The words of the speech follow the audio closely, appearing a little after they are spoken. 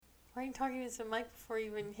Why are you talking to the mic before you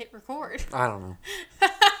even hit record? I don't know.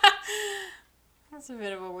 That's a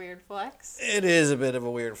bit of a weird flex. It is a bit of a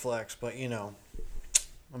weird flex, but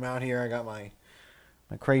I'm out here. I got my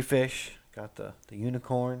crayfish, got the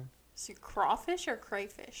unicorn. Is it crawfish or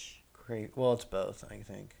crayfish? Well, it's both, I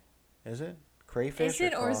think. Is it? Crayfish Is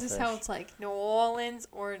it, or is crawfish? this how it's like New Orleans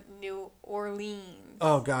or New Orleans?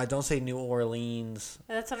 Oh, God, don't say New Orleans.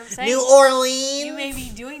 That's what I'm saying. New Orleans! You may be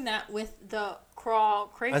doing that with the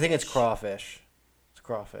crayfish. I think it's crawfish. It's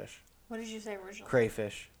crawfish. What did you say originally?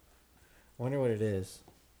 Crayfish. I wonder what it is.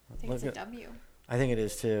 I think it's a W. I think it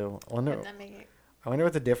is, too. I wonder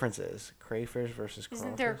what the difference is. Crayfish versus crawfish.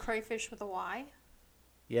 Isn't there a crayfish with a Y?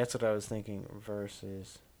 Yeah, that's what I was thinking.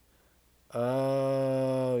 Versus...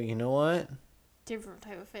 Oh, you know what? Different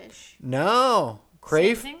type of fish. No.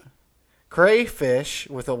 Same thing? Crayfish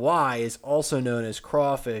with a Y is also known as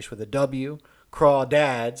crawfish with a W,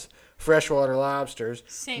 crawdads, freshwater lobsters,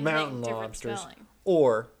 Same mountain thing, lobsters, spelling.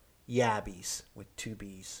 or yabbies with 2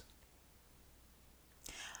 B's.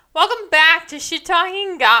 Welcome back to Shit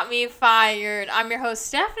Talking Got Me Fired. I'm your host,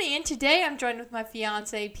 Stephanie, and today I'm joined with my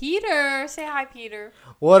fiance, Peter. Say hi, Peter.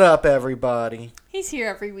 What up, everybody? He's here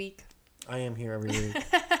every week. I am here every week.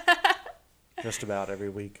 Just about every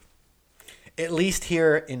week. At least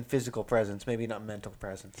here in physical presence, maybe not mental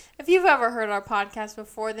presence. If you've ever heard our podcast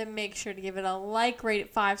before, then make sure to give it a like, rate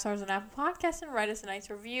it 5 stars on Apple Podcasts, and write us a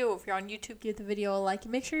nice review. If you're on YouTube, give the video a like,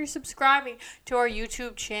 and make sure you're subscribing to our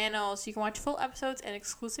YouTube channel so you can watch full episodes and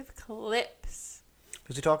exclusive clips.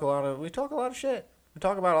 Because we talk a lot of shit. We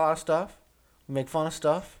talk about a lot of stuff. We make fun of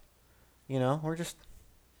stuff. We're just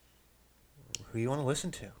who you want to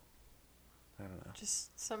listen to. I don't know.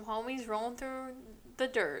 Just some homies rolling through the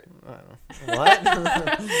dirt. I don't know. What?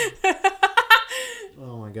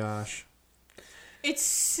 Oh my gosh. It's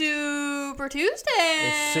Super Tuesday.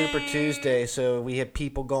 It's Super Tuesday, so we have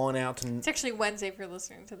people going out to... It's actually Wednesday if you're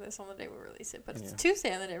listening to this on the day we release it, but it's Yeah.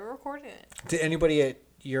 Tuesday on the day we're recording it. Did anybody at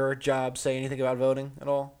your job say anything about voting at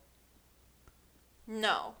all?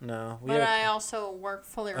 No. No. But I also work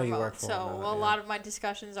fully remote, you work fully so remote, a yeah. lot of my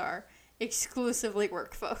discussions are exclusively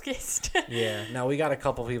work focused. Yeah. No, we got a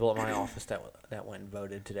couple people at my office that went and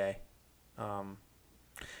voted today. But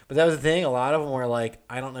that was the thing. A lot of them were like,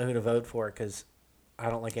 I don't know who to vote for because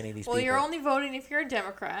I don't like any of these people. Well, you're only voting if you're a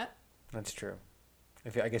Democrat. That's true.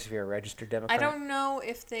 I guess if you're a registered Democrat. I don't know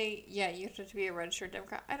if you have to be a registered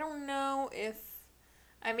Democrat. I don't know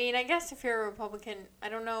I guess if you're a Republican, I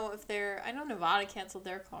don't know if I know Nevada canceled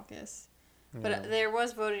their caucus. But there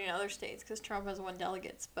was voting in other states because Trump has won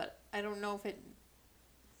delegates. But I don't know if it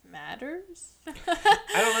matters. I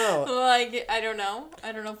don't know. I don't know.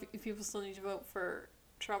 I don't know if people still need to vote for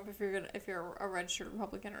Trump if you're a registered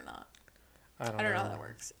Republican or not. I don't know how that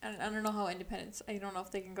works. I don't know how independents. I don't know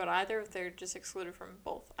if they can go to either. If they're just excluded from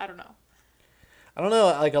both. I don't know. I don't know.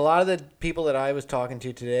 Like a lot of the people that I was talking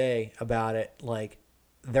to today about it, like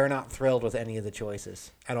they're not thrilled with any of the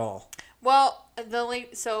choices at all. Well,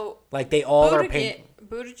 like they all are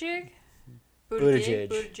Buttigieg,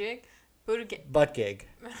 butt gig,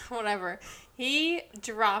 whatever. He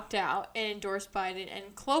dropped out and endorsed Biden,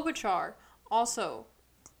 and Klobuchar also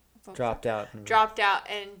dropped out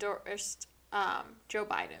and endorsed Joe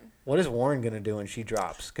Biden. What is Warren going to do when she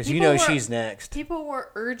drops? Because she's next. People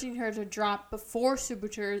were urging her to drop before Super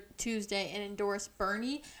Tuesday and endorse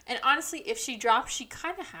Bernie. And honestly, if she drops, she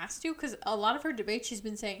kind of has to because a lot of her debates she's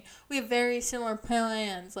been saying, we have very similar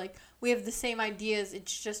plans. Like, we have the same ideas.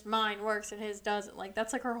 It's just mine works and his doesn't. Like,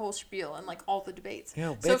 that's like her whole spiel and like all the debates.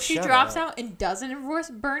 Yo, so if she drops out and doesn't endorse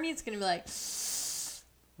Bernie, it's going to be like...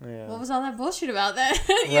 Yeah. What was all that bullshit about then?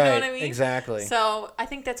 You right, know what I mean? Exactly. So I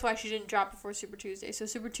think that's why she didn't drop before Super Tuesday. So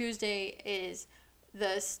Super Tuesday is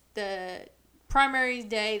the primary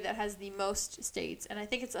day that has the most states, and I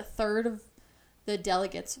think it's a third of the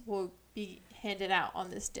delegates will be handed out on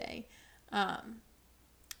this day.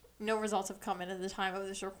 No results have come in at the time of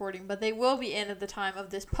this recording, but they will be in at the time of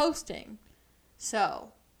this posting.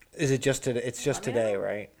 So. Is it just today? It's just today,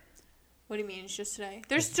 right? What do you mean it's just today?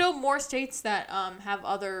 There's still more states that have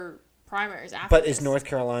other primaries after But this. is North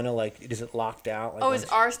Carolina, is it locked out? Is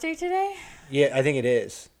our state today? Yeah, I think it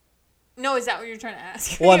is. No, is that what you're trying to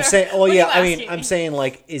ask? Well, I'm saying, I'm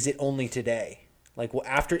saying, is it only today? Like,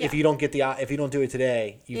 after, if you don't do it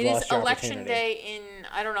today, you've lost your opportunity. It is election day in,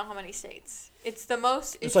 I don't know how many states. It's the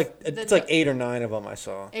most. It's like 8 or 9 of them I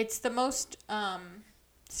saw. It's the most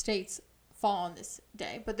states fall on this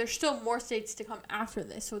day, but there's still more states to come after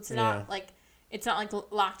this, so it's not like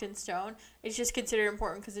locked in stone. It's just considered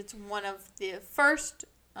important because it's one of the first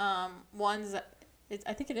ones that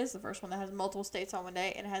I think it is the first one that has multiple states on one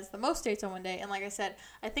day, and it has the most states on one day. And like I said,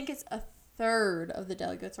 I think it's a third of the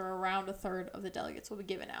delegates, or around a third of the delegates, will be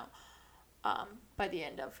given out by the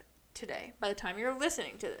end of today, by the time you're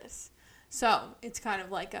listening to this. So it's kind of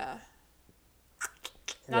like a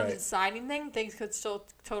not a deciding thing. Things could still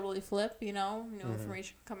totally flip, new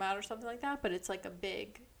information come out or something like that, but it's like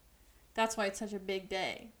that's why it's such a big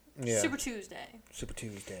day. Yeah. Super Tuesday.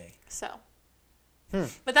 So.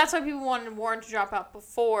 But that's why people wanted Warren to drop out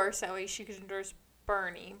before, so she could endorse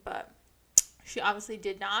Bernie, but she obviously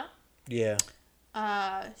did not. Yeah.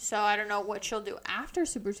 So I don't know what she'll do after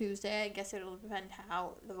Super Tuesday. I guess it'll depend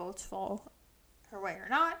how the votes fall her way or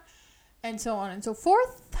not, and so on and so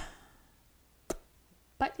forth.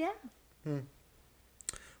 But yeah.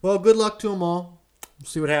 Well, good luck to them all.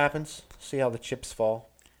 See what happens. See how the chips fall.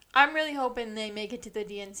 I'm really hoping they make it to the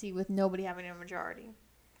DNC with nobody having a majority.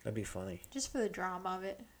 That'd be funny. Just for the drama of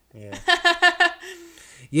it. Yeah.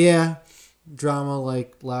 Yeah. Drama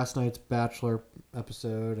like last night's Bachelor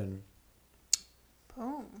episode and...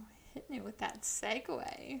 Boom. Hit me with that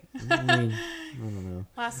segue. I don't know.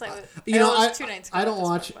 Last night was... was 2 nights ago. I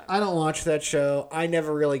don't watch that show. I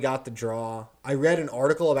never really got the draw. I read an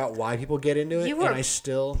article about why people get into it, and I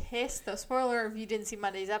still... pissed, though. Spoiler, if you didn't see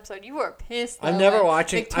Monday's episode, you were pissed, though. I'm never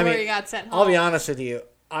watching... Victoria got sent home. I'll be honest with you.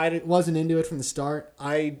 I wasn't into it from the start.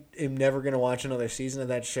 I am never going to watch another season of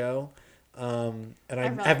that show. And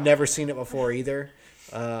I've never seen it before either.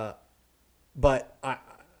 But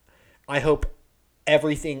I hope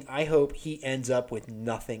he ends up with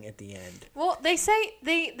nothing at the end. Well, they say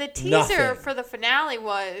the teaser for the finale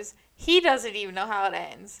was he doesn't even know how it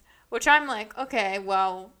ends. Which I'm like, okay,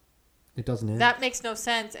 well... It doesn't end. That makes no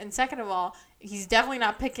sense. And second of all, he's definitely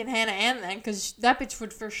not picking Hannah Ann then, because that bitch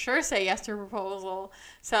would for sure say yes to her proposal.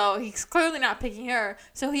 So he's clearly not picking her.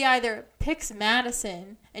 So he either picks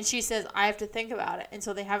Madison, and she says, I have to think about it. And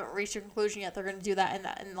so they haven't reached a conclusion yet. They're going to do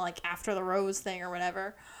that in like after the rose thing or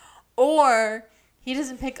whatever. Or he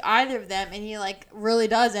doesn't pick either of them, and he like really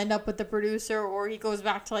does end up with the producer, or he goes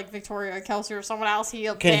back to like Victoria or Kelsey or someone else.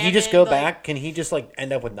 Can he just go back? Can he just like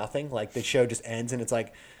end up with nothing? Like the show just ends and it's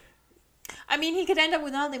like... I mean, he could end up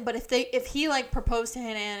with nothing, but if he like proposed to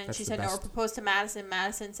Hannah Ann and she said no, or proposed to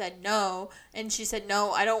Madison said no, and she said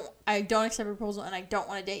no, I don't accept your proposal and I don't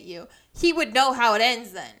want to date you, he would know how it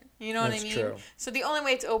ends then. You know what I mean? True. So the only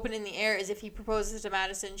way it's open in the air is if he proposes to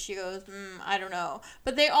Madison, she goes, I don't know.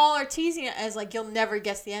 But they all are teasing it as like, you'll never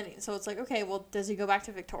guess the ending. So it's like, okay, well, does he go back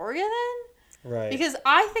to Victoria then? Right. Because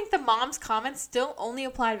I think the mom's comments still only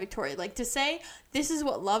apply to Victoria. Like, to say this is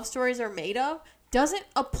what love stories are made of doesn't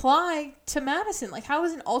apply to Madison. Like, how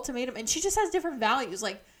is an ultimatum? And she just has different values.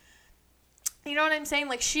 Like, you know what I'm saying?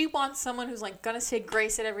 Like, she wants someone who's, like, gonna say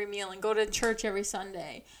grace at every meal and go to church every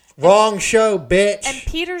Sunday. Wrong show, bitch. And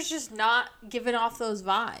Peter's just not giving off those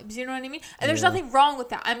vibes. You know what I mean? And there's nothing wrong with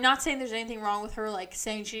that. I'm not saying there's anything wrong with her, like,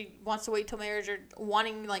 saying she wants to wait till marriage or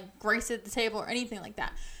wanting, like, grace at the table or anything like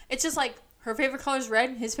that. It's just, like, her favorite color is red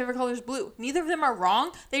and his favorite color is blue. Neither of them are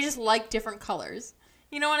wrong. They just like different colors.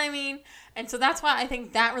 You know what I mean? And so that's why I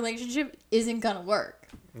think that relationship isn't going to work.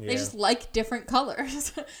 Yeah. They just like different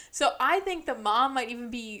colors. So I think the mom might even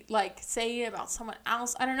be, like, saying about someone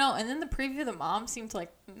else. I don't know. And then the preview, the mom seemed to,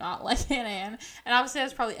 like, not like Hannah Ann. And obviously that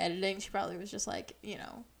was probably editing. She probably was just, like, you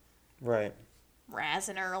know. Right.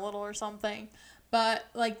 Razzing her a little or something. But,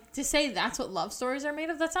 like, to say that's what love stories are made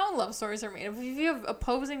of, that's not what love stories are made of. If you have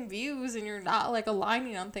opposing views and you're not, like,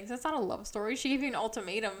 aligning on things, that's not a love story. She gave you an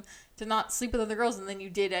ultimatum to not sleep with other girls, and then you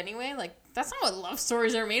did anyway. Like, that's not what love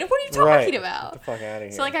stories are made of. What are you talking about? Get the fuck out of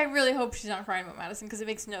here. So, like, I really hope she's not crying about Madison, because it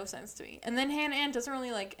makes no sense to me. And then Hannah Ann doesn't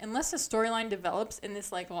really, like, unless the storyline develops in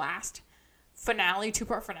this, like, last finale,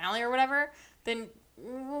 2-part finale or whatever, then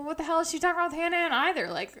what the hell is she talking about with Hannah Ann either?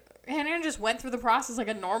 Like, Hannah Ann just went through the process like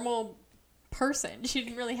a normal person. She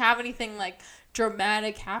didn't really have anything like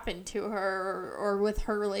dramatic happen to her or with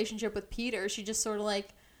her relationship with Peter. She just sort of like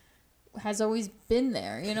has always been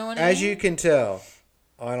there, you know what I mean? As you can tell,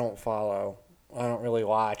 I don't follow. I don't really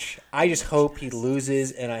watch. I just hope he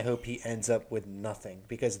loses and I hope he ends up with nothing,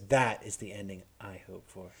 because that is the ending I hope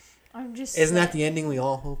for. Isn't that the ending we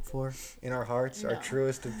all hope for in our hearts? No. Our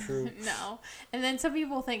truest of true? No. And then some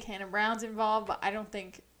people think Hannah Brown's involved, but I don't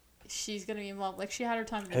think she's going to be involved. Like, she had her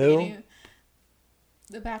time to Who?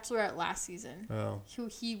 The Bachelorette last season. Oh. Who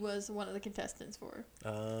he was one of the contestants for.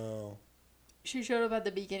 Oh. She showed up at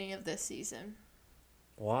the beginning of this season.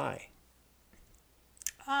 Why?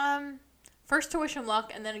 First to wish him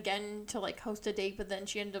luck, and then again to like host a date, but then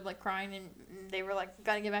she ended up like crying, and they were like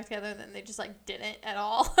gotta get back together, and then they just like didn't at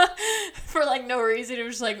all for like no reason. It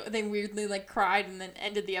was just like they weirdly like cried and then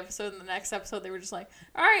ended the episode, and the next episode they were just like,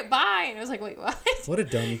 all right, bye, and it was like, wait, what? What a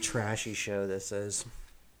dummy trashy show this is.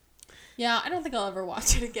 Yeah, I don't think I'll ever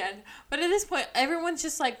watch it again. But at this point, everyone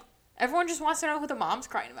just wants to know who the mom's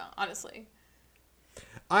crying about, honestly.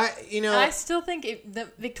 And I still think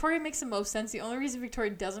Victoria makes the most sense. The only reason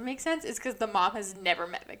Victoria doesn't make sense is because the mom has never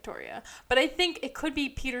met Victoria. But I think it could be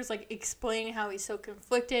Peter's like explaining how he's so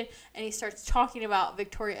conflicted, and he starts talking about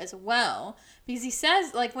Victoria as well. Because he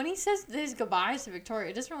says, like, when he says his goodbyes to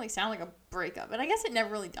Victoria, it doesn't really sound like a breakup. And I guess it never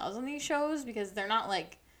really does on these shows because they're not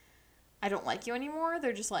like, I don't like you anymore.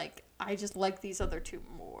 They're just like, I just like these other two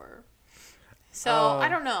more. So, I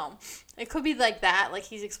don't know. It could be like that. Like,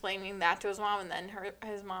 he's explaining that to his mom, and then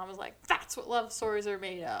his mom was like, that's what love stories are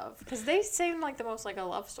made of. Because they seem like the most like a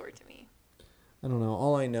love story to me. I don't know.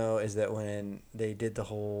 All I know is that when they did the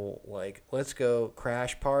whole, like, let's go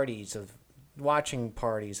crash watching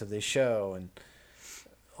parties of this show, and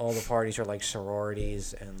all the parties are like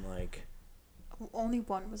sororities, and like... Only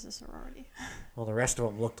one was a sorority. Well, the rest of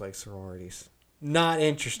them looked like sororities. Not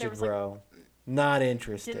interested, bro. Not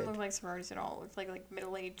interested. Didn't look like sororities at all. It looked like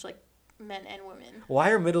middle-aged like men and women. Why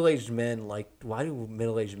do middle-aged men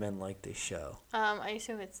like this show? I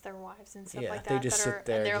assume it's their wives and stuff like that. They just sit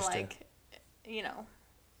there and they're like, you know,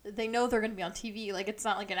 they know they're gonna be on TV. Like, it's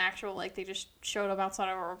not like an actual like they just showed up outside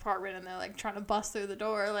of our apartment and they're like trying to bust through the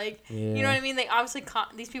door. Like, you know what I mean? They obviously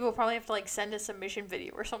these people probably have to like send a submission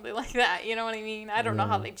video or something like that. You know what I mean? I don't know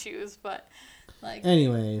how they choose, but like.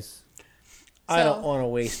 Anyways. I don't want to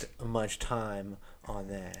waste much time on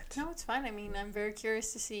that. No, it's fine. I mean, I'm very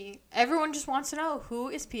curious to see. Everyone just wants to know, who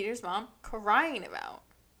is Peter's mom crying about?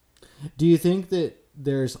 Do you think that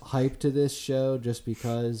there's hype to this show just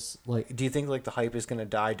because, like... Do you think, like, the hype is going to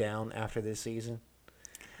die down after this season?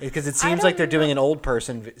 Because it seems like they're doing an old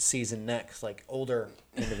person season next, like, older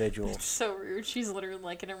individuals. It's so rude. She's literally,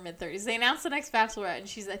 like, in her mid-30s. They announced the next Bachelorette, and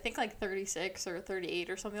she's, I think, like, 36 or 38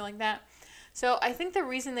 or something like that. So I think the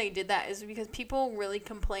reason they did that is because people really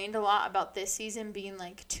complained a lot about this season being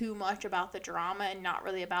like too much about the drama and not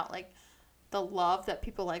really about like the love that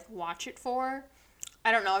people like watch it for.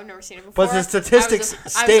 I don't know. I've never seen it before. But the statistics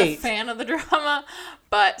I was a fan of the drama.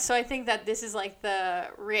 But so I think that this is like the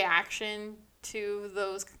reaction to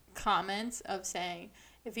those comments of saying,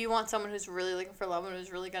 if you want someone who's really looking for love and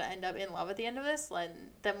who's really going to end up in love at the end of this,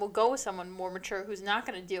 then we'll go with someone more mature who's not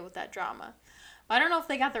going to deal with that drama. I don't know if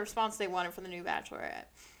they got the response they wanted from the new Bachelorette.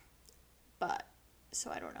 But,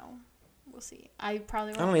 so I don't know. We'll see. I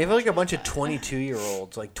probably won't. I don't know. You have like a bunch of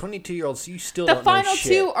 22-year-olds. Like, 22-year-olds, you still don't know shit. The final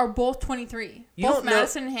two are both 23. Both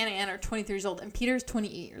Madison and Hannah Ann are 23 years old. And Peter's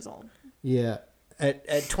 28 years old. Yeah.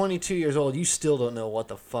 At 22 years old, you still don't know what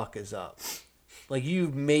the fuck is up. Like,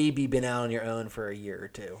 you've maybe been out on your own for a year or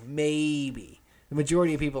two. Maybe. The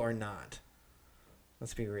majority of people are not.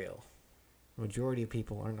 Let's be real. The majority of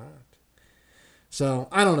people are not. So,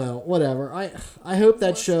 I don't know. Whatever. I hope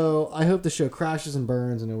the show crashes and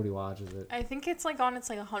burns and nobody watches it. I think it's like on its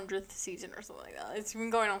like 100th season or something like that. It's been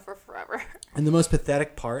going on for forever. And the most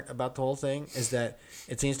pathetic part about the whole thing is that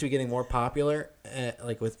it seems to be getting more popular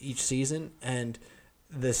like with each season, and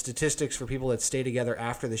the statistics for people that stay together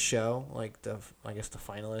after the show, like I guess the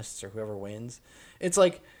finalists or whoever wins, it's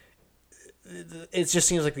like it just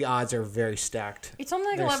seems like the odds are very stacked. It's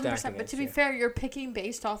only like 11%, but to be fair, you're picking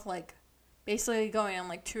based off like basically going on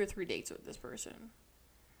like 2 or 3 dates with this person.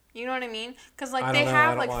 You know what I mean? Because like they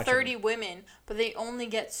have like 30 women, but they only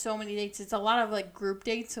get so many dates. It's a lot of like group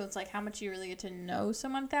dates, so it's like how much you really get to know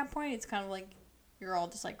someone at that point. It's kind of like you're all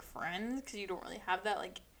just like friends because you don't really have that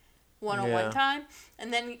like one-on-one time.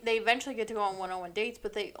 And then they eventually get to go on one-on-one dates,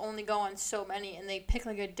 but they only go on so many, and they pick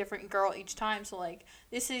like a different girl each time. So like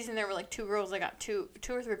this season there were like 2 girls that got two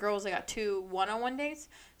or 3 girls that got 2 one-on-one dates.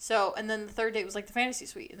 So and then the third date was like the fantasy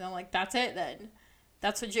suite, and I'm like, that's it then.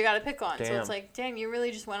 That's what you got to pick on. Damn. So it's like, damn, you really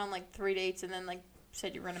just went on like 3 dates and then like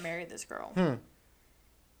said you were gonna marry this girl.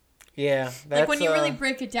 Yeah, that's, like when you really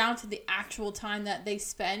break it down to the actual time that they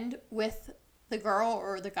spend with the girl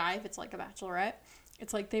or the guy, if it's like a bachelorette,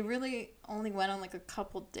 it's like they really only went on like a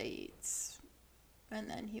couple dates, and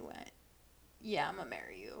then he went, "Yeah, I'm gonna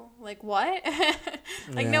marry you." Like what?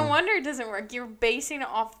 Like no wonder it doesn't work. You're basing it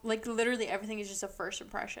off like literally everything is just a first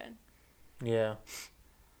impression. Yeah.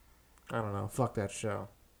 I don't know. Fuck that show.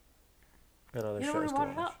 Got other shows to watch.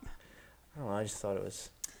 It up. I don't know. I just thought it was.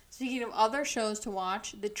 Speaking of other shows to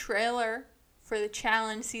watch, the trailer for the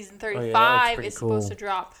Challenge season 35 is supposed to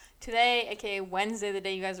drop today, aka Wednesday, the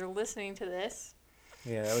day you guys are listening to this.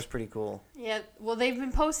 Yeah, that was pretty cool. Yeah, well, they've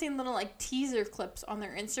been posting little, like, teaser clips on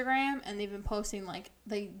their Instagram, and they've been posting, like,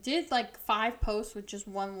 they did, like, 5 posts with just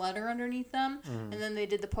 1 letter underneath them, and then they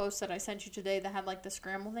did the post that I sent you today that had, like, the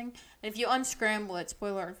scramble thing. And if you unscramble it,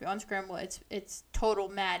 spoiler, if you unscramble it, it's total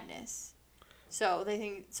madness.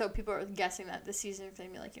 So people are guessing that this season is going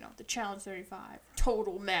to be like, the Challenge 35,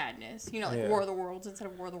 Total Madness. Like War of the Worlds. Instead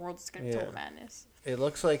of War of the Worlds, it's going to be Total Madness. It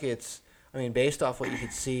looks like it's, based off what you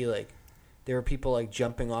could see, like, there were people, like,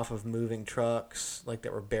 jumping off of moving trucks, like,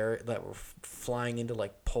 that were flying into,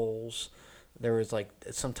 like, poles. There was, like,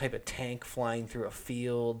 some type of tank flying through a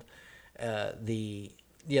field. The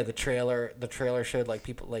trailer showed, like,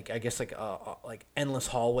 people, like, I guess, like endless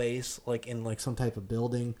hallways, like, in, like, some type of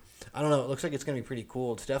building. I don't know. It looks like it's going to be pretty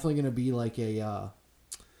cool. It's definitely going to be, like,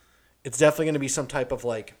 it's definitely going to be some type of,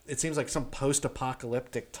 like, it seems like some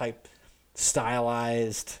post-apocalyptic type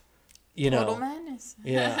stylized, Total Madness.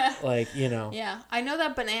 Yeah, like, Yeah, I know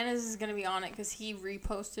that Bananas is going to be on it because he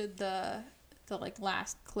reposted the like,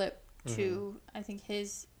 last clip to, I think,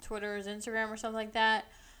 his Twitter or his Instagram or something like that.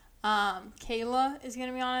 Kayla is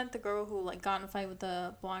gonna be on it, the girl who, like, got in a fight with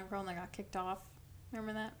the blonde girl and then got kicked off.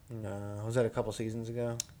 Remember that? No, was that a couple seasons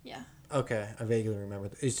ago? Yeah. Okay, I vaguely remember.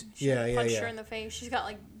 Punched her in the face. She's got,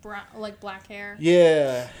 like, black hair.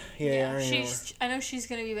 Yeah. I know she's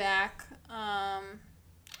gonna be back. I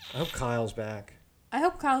hope Kyle's back. I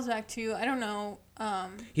hope Kyle's back too. I don't know.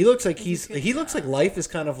 He looks like he looks like life is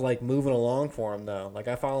kind of, like, moving along for him though. Like,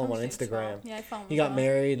 I follow him on Instagram. So. Yeah, I follow him. He got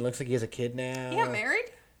married and looks like he has a kid now. He got married?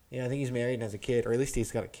 Yeah, I think he's married and has a kid, or at least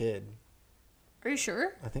he's got a kid. Are you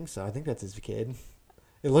sure? I think so. I think that's his kid.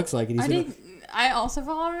 It looks like it. I also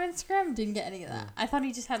follow him on Instagram. Didn't get any of that. I thought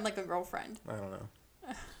he just had, like, a girlfriend. I don't know.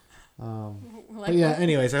 But yeah.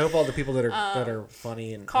 Anyways, I hope all the people that are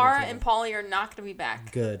funny and Cara and Pauly are not going to be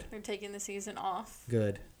back. Good. They're taking the season off.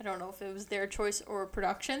 Good. I don't know if it was their choice or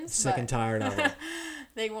production's. Sick and tired of it.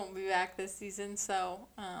 They won't be back this season, so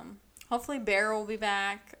hopefully Bear will be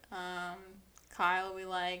back. Kyle we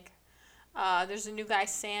like. There's a new guy,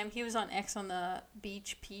 Sam. He was on X on the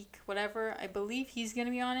Beach, Peak, whatever. I believe he's going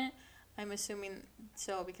to be on it. I'm assuming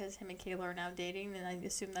so because him and Kayla are now dating, and I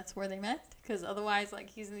assume that's where they met. Because otherwise, like,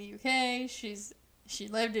 he's in the UK, she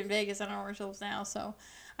lived in Vegas. I don't know where she lives now, so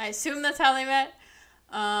I assume that's how they met.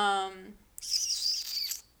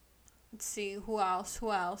 Let's see, who else?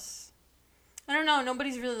 I don't know.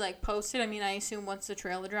 Nobody's really, like, posted. I mean, I assume once the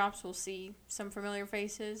trailer drops, we'll see some familiar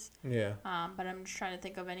faces. Yeah. But I'm just trying to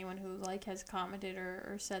think of anyone who, like, has commented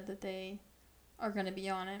or said that they are going to be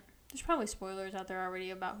on it. There's probably spoilers out there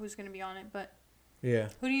already about who's going to be on it, but yeah.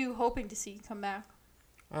 Who are you hoping to see come back?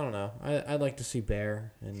 I don't know. I'd like to see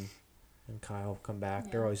Bear and Kyle come back.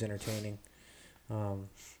 Yeah. They're always entertaining.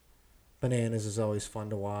 Bananas is always fun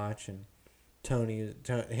to watch, and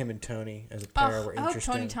him and Tony as a pair were interesting. I hope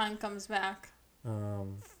Tony Time comes back. I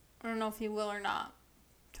don't know if he will or not.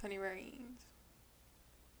 Tony Raines.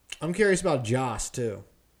 I'm curious about Joss too.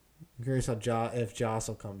 I'm curious if Joss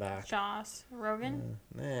will come back. Joss Rogan?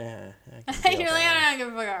 Nah. You're like, I don't give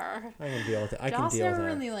a fuck. I can deal with it. Joss never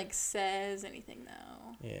really, like, says anything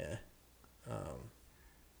though. Yeah.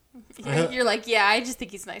 You're like, yeah, I just think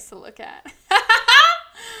he's nice to look at.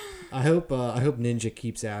 I hope Ninja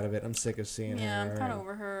keeps out of it. I'm sick of seeing her. Yeah, I'm kind of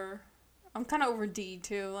over her. I'm kind of over D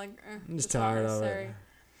too. Like, I'm just tired of it.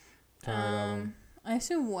 Tired of him. I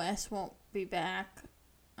assume Wes won't be back.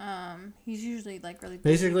 He's usually, like, really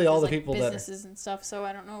busy basically all the like, people businesses and stuff. So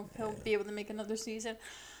I don't know if he'll be able to make another season.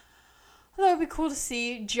 That would be cool to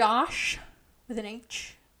see. Josh with an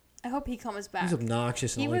H. I hope he comes back. He's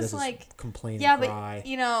obnoxious and he always was like complaining. Yeah, cry.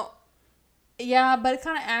 but yeah, but it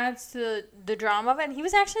kind of adds to the drama of it. And he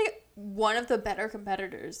was actually one of the better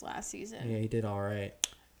competitors last season. Yeah, he did all right.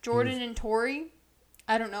 Jordan and Tori.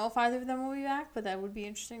 I don't know if either of them will be back, but that would be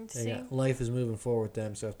interesting to see. Yeah, life is moving forward with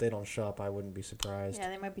them, so if they don't show up, I wouldn't be surprised. Yeah,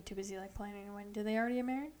 they might be too busy, like, planning a wedding. Did they already get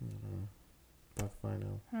married? Fuck if I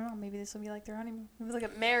know. I don't know. Maybe this will be like their honeymoon. Maybe they'll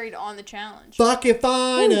get married on the challenge. Fuck if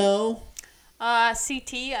I know.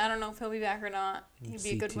 CT, I don't know if he'll be back or not. He'd be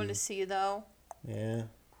a good one to see, though. Yeah.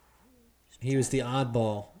 He was the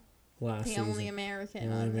oddball last season. The only American.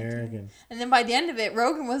 The only American. And then by the end of it,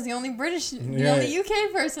 Rogan was the only British, the only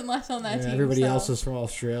UK person left on that team. Everybody else was from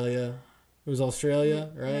Australia. It was Australia,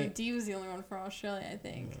 right? D was the only one from Australia, I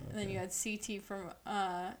think. Okay. And then you had CT from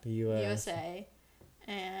the USA.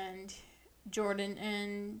 And Jordan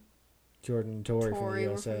and Tori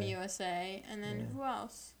were from USA. And then who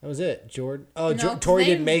else? That was it. Jordan. Oh, Tori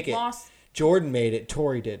didn't make it. Jordan made it.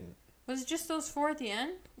 Tori didn't. Was it just those four at the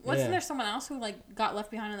end? Wasn't there someone else who, like, got left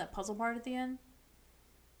behind on that puzzle part at the end?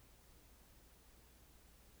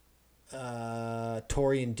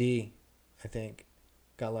 Tori and D, I think,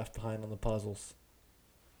 got left behind on the puzzles.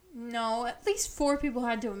 No, at least 4 people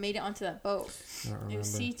had to have made it onto that boat. It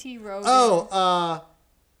was CT, Rogan. Oh,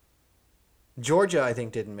 Georgia, I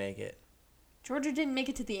think, didn't make it. Georgia didn't make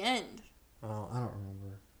it to the end. Oh, I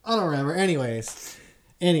don't remember. Anyways,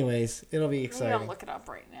 Anyways, it'll be Maybe exciting. I'll look it up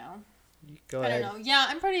right now. Go I ahead. don't know. Yeah,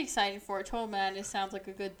 I'm pretty excited for it. Total Madness sounds like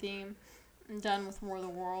a good theme. I'm done with War of the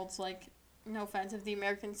Worlds. Like, no offense, if the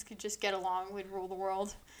Americans could just get along, we'd rule the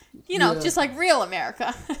world. You know, Yeah. just like real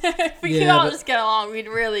America. If we could Yeah, all but- just get along, we'd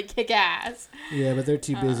really kick ass. Yeah, but they're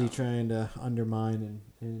too busy trying to undermine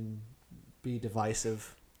and be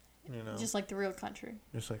Divisive, you know, Just like the real country.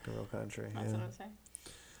 just like the real country. That's Yeah. what I'm saying.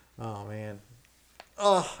 Oh man.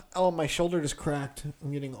 Oh, my shoulder just cracked.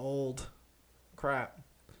 I'm getting old. Crap.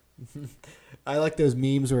 I like those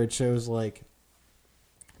memes where it shows like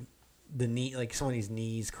The knee, like somebody's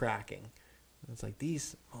knees cracking. it's like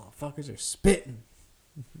these motherfuckers are spitting.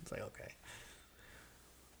 It's like, okay.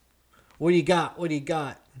 What do you got? What do you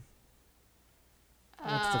got?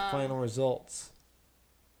 What's the final results?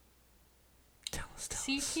 Tell us.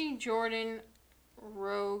 CT, Jordan,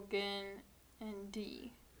 Rogan, and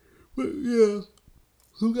D. But yeah,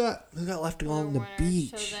 who got left to go were on the winners.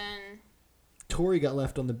 beach? So then, Tori got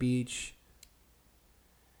left on the beach.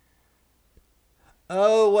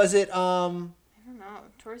 Oh, was it I don't know.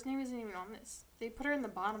 Tori's name isn't even on this. They put her in the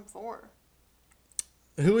bottom 4.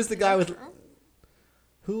 who was the Is guy that with true?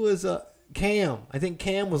 who was Cam? I think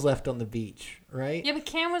Cam was left on the beach, right? Yeah, but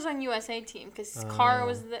Cam was on USA team because Kara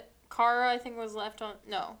was Kara I think was left on.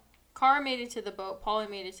 No, Kara made it to the boat. Paulie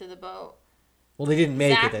made it to the boat. Well, they didn't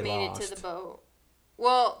make Zach it. They made lost. it to the boat.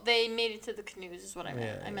 Well, they made it to the canoes is what I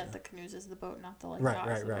meant. Yeah, I meant yeah. the canoes as the boat, not the like. Right, yachts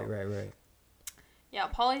right, as the right, boat. right. Yeah,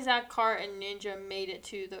 Paulie, Zach, Kara, and Ninja made it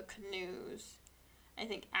to the canoes. I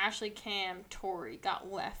think Ashley, Cam, Tori got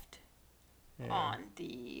left Yeah. on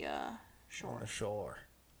the On shore. the shore.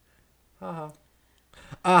 Ha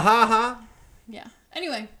ha. Yeah.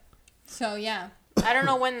 Anyway, so yeah, I don't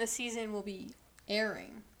know when the season will be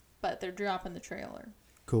airing, but they're dropping the trailer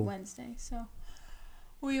Cool. Wednesday, so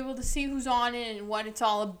we'll be able to see who's on it and what it's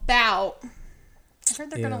all about. I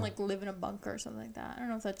heard they're Yeah. gonna like live in a bunker or something like that. I don't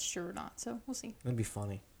know if that's true or not, so we'll see. That'd be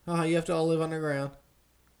funny. You have to all live underground.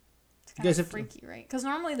 It's You kind guys of have- freaky, right? Because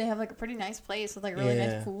normally they have like a pretty nice place with like really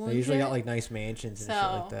nice pool. They and usually shit. got like nice mansions and shit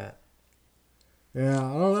So- like that. Yeah,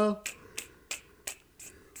 I don't know.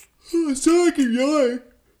 Sorry, I keep yelling.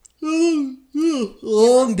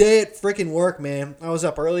 Long day at freaking work, man. I was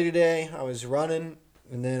up early today. I was running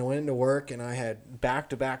and then went into work and I had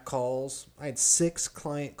back-to-back calls. I had 6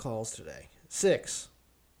 client calls today. 6.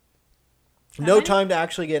 How No many? time to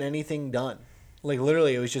actually get anything done. Like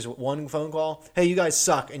literally, it was just one phone call. Hey, you guys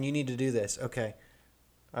suck and you need to do this. Okay.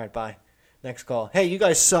 All right, bye. Next call. Hey, you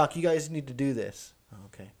guys suck. You guys need to do this.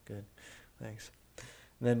 Okay, good. Thanks.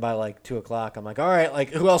 And then by like 2 o'clock, I'm like, all right, like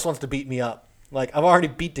who else wants to beat me up? Like I've already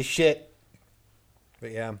beat the shit.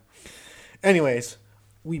 But yeah. Anyways,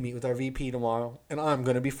 we meet with our VP tomorrow, and I'm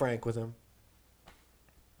gonna be frank with him.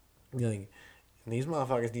 Like, these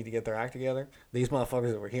motherfuckers need to get their act together. These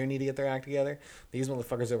motherfuckers over here need to get their act together. These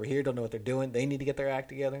motherfuckers over here don't know what they're doing. They need to get their act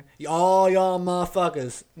together. All y'all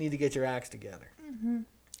motherfuckers need to get your acts together.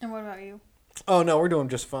 And what about you? Oh no, we're doing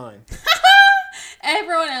just fine.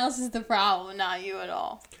 Everyone else is the problem, not you at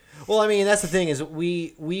all. Well, I mean, that's the thing is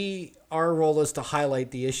our role is to highlight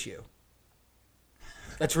the issue.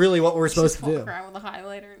 That's really what we're supposed Just to do. walk around with a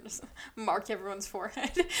highlighter and just mark everyone's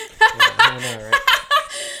forehead. Yeah, I know,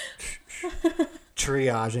 right?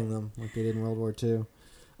 Triaging them like they did in World War II.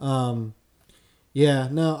 Yeah,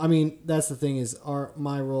 no, I mean that's the thing is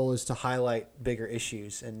my role is to Highlight bigger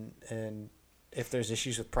issues and if there's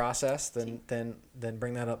issues with process, then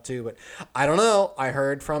bring that up too. But I don't know. I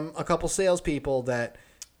heard from a couple salespeople that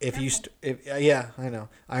if I know.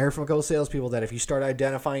 I heard from a couple salespeople that if you start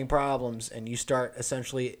identifying problems and you start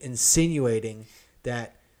essentially insinuating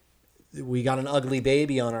that we got an ugly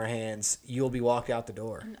baby on our hands, you'll be walked out the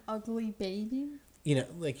door. An ugly baby? You know,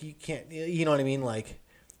 like you can't. You know what I mean? Like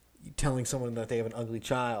telling someone that they have an ugly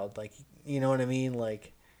child. Like you know what I mean?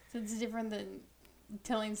 Like. So it's different than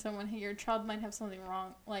telling someone, hey, your child might have something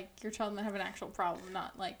wrong. Like, your child might have an actual problem,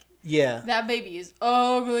 not like, Yeah. that baby is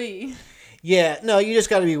ugly. Yeah, no, you just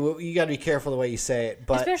gotta be careful the way you say it.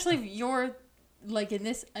 But Especially if you're, like, in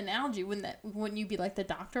this analogy, wouldn't you be, like, the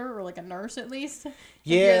doctor or, like, a nurse at least? If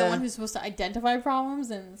you're Yeah. the one who's supposed to identify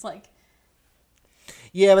problems, and it's like,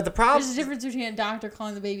 yeah, but the problem. there's a difference between a doctor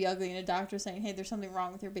calling the baby ugly and a doctor saying, hey, there's something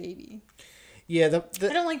wrong with your baby. Yeah, I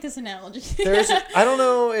don't like this analogy. I don't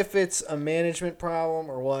know if it's a management problem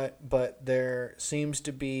or what, but there seems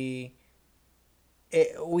to be.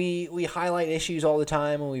 We highlight issues all the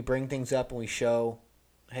time and we bring things up and we show,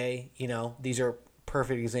 hey, these are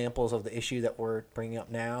perfect examples of the issue that we're bringing up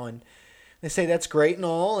now, and they say that's great and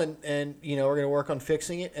all, and we're going to work on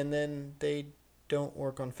fixing it, and then they don't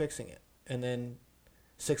work on fixing it, and then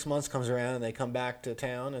 6 months comes around and they come back to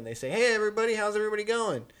town and they say, hey, everybody, how's everybody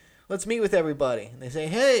going? Let's meet with everybody. And they say,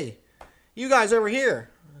 hey, you guys over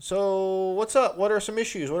here. So what's up? What are some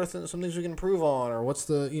issues? What are some things we can improve on? Or what's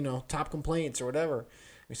the, top complaints or whatever?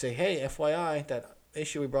 We say, hey, FYI, that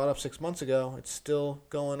issue we brought up 6 months ago, it's still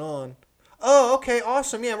going on. Oh, okay,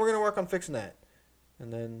 awesome. Yeah, we're going to work on fixing that.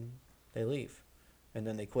 And then they leave. And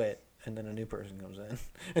then they quit. And then a new person comes in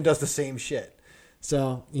and does the same shit.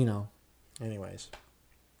 So, Anyways.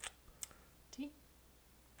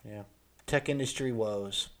 Yeah. Tech industry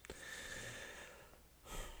woes.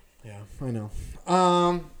 Yeah, I know.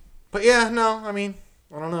 But yeah, no, I mean,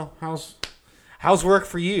 I don't know. How's work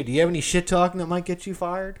for you? Do you have any shit talking that might get you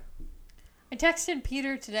fired? I texted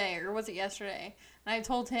Peter today, or was it yesterday? And I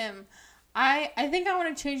told him, I think I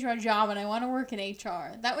want to change my job and I want to work in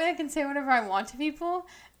HR. That way I can say whatever I want to people.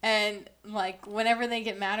 And, like, whenever they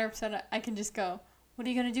get mad or upset, I can just go, what are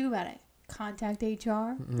you going to do about it? Contact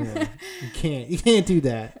HR? Yeah, you can't do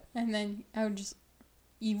that. And then I would just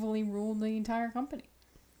evilly rule the entire company.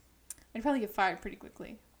 I'd probably get fired pretty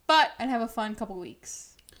quickly. But I'd have a fun couple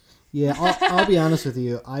weeks. Yeah, I'll be honest with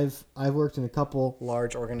you. I've worked in a couple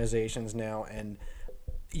large organizations now, and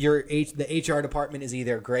the HR department is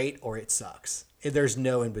either great or it sucks. There's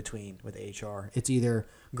no in between with HR. It's either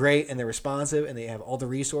great and they're responsive and they have all the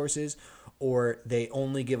resources, or they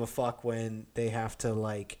only give a fuck when they have to,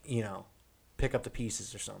 pick up the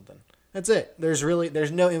pieces or something. That's it. There's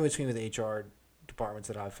no in between with HR departments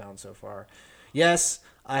that I've found so far. Yes,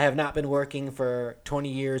 I have not been working for 20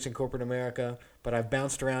 years in corporate America, but I've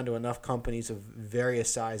bounced around to enough companies of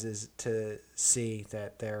various sizes to see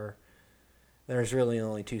that there's really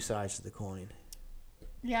only two sides to the coin.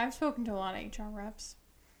 Yeah, I've spoken to a lot of HR reps.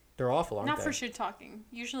 They're awful, aren't they? Not for shit talking.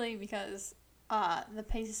 Usually because the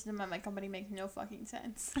pay system at my company makes no fucking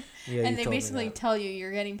sense. Yeah, and they basically tell you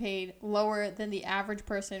you're getting paid lower than the average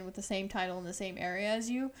person with the same title in the same area as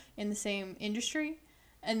you in the same industry.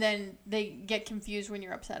 And then they get confused when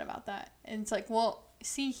you're upset about that. And it's like, well,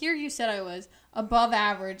 see, here you said I was above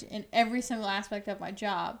average in every single aspect of my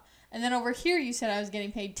job. And then over here you said I was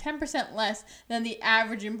getting paid 10% less than the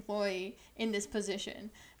average employee in this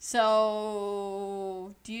position.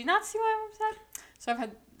 So, do you not see why I'm upset? So I've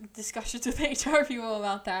had discussions with HR people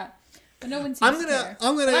about that. But no one seems to care.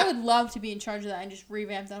 But I would love to be in charge of that and just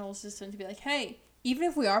revamp that whole system to be like, hey, even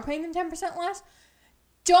if we are paying them 10% less,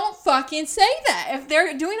 don't fucking say that. If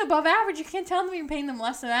they're doing above average, you can't tell them you're paying them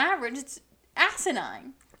less than average. It's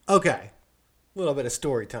asinine. Okay. A little bit of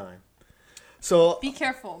story time. So be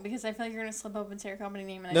careful, because I feel like you're going to slip up and say your company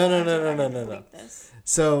name. And No.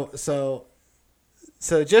 So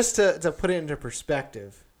just to put it into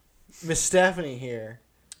perspective, Miss Stephanie here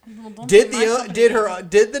did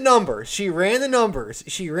the numbers. She ran the numbers.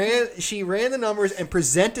 She ran the numbers and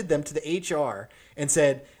presented them to the HR and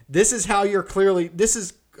said, this is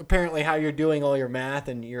apparently how you're doing all your math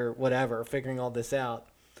and your whatever, figuring all this out.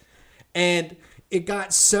 And it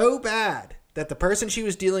got so bad that the person she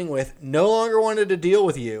was dealing with no longer wanted to deal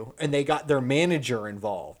with you, and they got their manager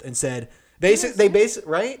involved and said,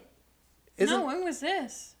 right? When was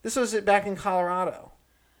this? This was back in Colorado.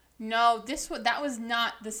 No, that was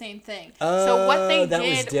not the same thing. So what they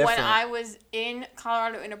did when I was in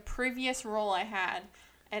Colorado in a previous role I had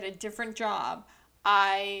at a different job,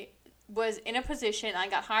 I was in a position, I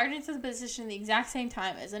got hired into the position the exact same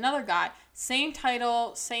time as another guy, same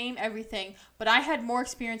title, same everything, but I had more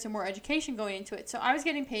experience and more education going into it. So I was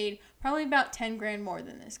getting paid probably about 10 grand more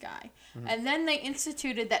than this guy. Mm-hmm. And then they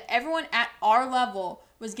instituted that everyone at our level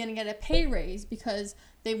was going to get a pay raise because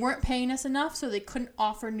they weren't paying us enough, so they couldn't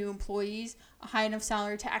offer new employees a high enough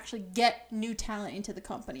salary to actually get new talent into the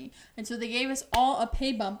company. And so they gave us all a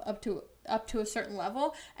pay bump up to a certain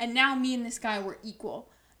level, and now me and this guy were equal.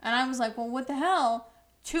 And I was like, well, what the hell?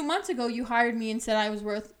 2 months ago, you hired me and said I was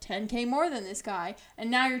worth 10K more than this guy. And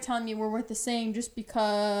now you're telling me we're worth the same just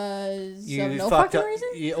because of no fucking reason?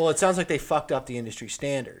 Well, it sounds like they fucked up the industry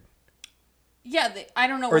standard. Yeah, I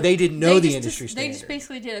don't know. Or they didn't know the industry standard. They just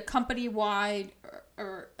basically did a company-wide,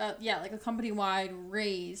 like a company-wide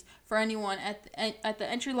raise for anyone at the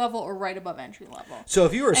entry level or right above entry level. So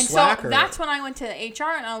if you were a slacker... So that's when I went to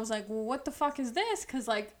HR and I was like, well, what the fuck is this? Because,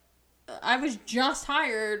 like, I was just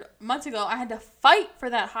hired months ago. I had to fight for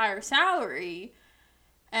that higher salary.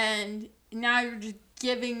 And now you're just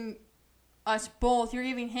giving us both. You're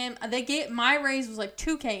giving him... my raise was like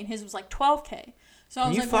 2K and his was like 12K. So I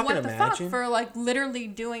was like, well, what the fuck for like literally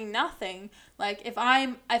doing nothing? Like if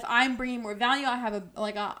I'm bringing more value, I have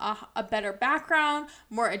a better background,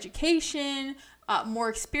 more education, more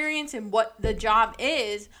experience in what the job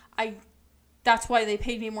is. that's why they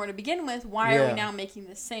paid me more to begin with. Why are Yeah. we now making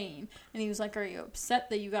the same? And he was like, are you upset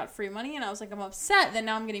that you got free money? And I was like, I'm upset that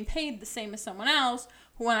now I'm getting paid the same as someone else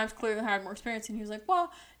who when I've clearly had more experience. And he was like,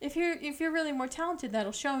 well, if you're really more talented,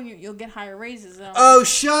 that'll show you. You'll get higher raises. And I'm like, Oh,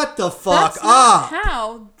 shut the fuck that's not up!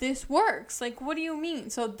 how this works. Like, what do you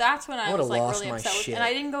mean? So that's when I I was would've like lost really my upset with. shit. And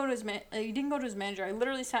I didn't go to his he didn't go to his manager. I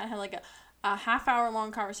literally sat and had like a half-hour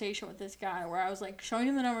long conversation with this guy where I was like showing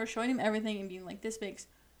him the numbers, showing him everything, and being like, this makes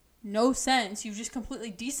no sense. You've just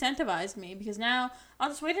completely decentivized me because now I'll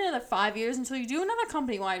just wait another 5 years until you do another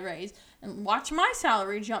company-wide raise and watch my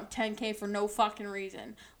salary jump 10K for no fucking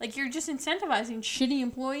reason. Like, you're just incentivizing shitty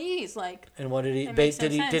employees. Like, And what did he? It makes no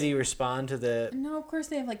Did sense. he respond to the no, of course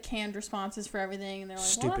they have like canned responses for everything, and they're like,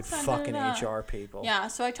 well, stupid that's not fucking da-da-da. HR people? Yeah,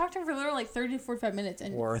 so I talked to him for literally like 30 to 45 minutes,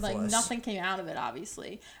 and like Worthless. nothing came out of it,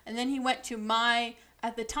 obviously. And then he went to my,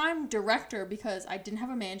 at the time, director, because I didn't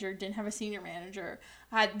have a manager, didn't have a senior manager.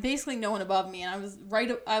 I had basically no one above me, and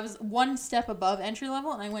I was one step above entry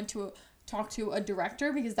level, and I went to talk to a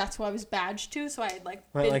director because that's who I was badged to. So I had like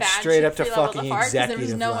Went, been like, badged straight up to 3 levels fucking apart because there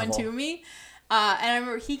was executive no level. one to me. And I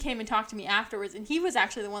remember he came and talked to me afterwards, and he was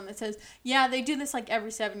actually the one that says, yeah, they do this like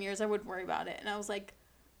every 7 years. I wouldn't worry about it. And I was like,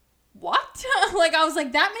 what? Like, I was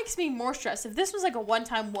like, that makes me more stressed. If this was like a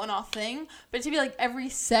one-time, one-off thing, but to be like every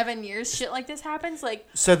 7 years shit like this happens, like,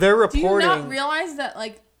 So they're do you reporting. not realize that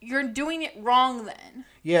like you're doing it wrong then?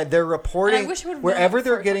 Yeah, they're reporting And I wish it would've wherever known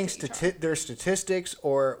they're before getting I went to HR. their statistics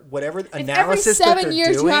or whatever If every analysis that 7 they're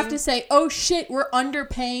years doing. you have to say, oh shit, we're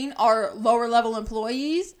underpaying our lower level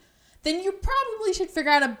employees, then you probably should figure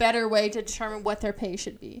out a better way to determine what their pay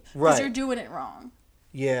should be. Because Right. you're doing it wrong.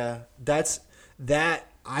 Yeah, that's that.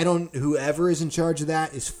 Whoever is in charge of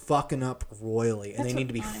that is fucking up royally, and That's they need what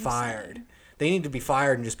to be I'm fired. saying. They need to be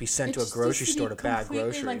fired and just be sent It to a just grocery needs store to be bag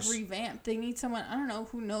completely, groceries. like, revamped. They need someone, I don't know,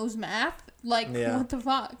 who knows math. Like, Yeah. what the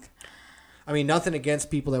fuck? I mean, nothing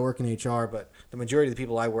against people that work in HR, but the majority of the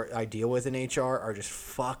people I deal with in HR are just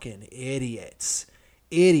fucking idiots.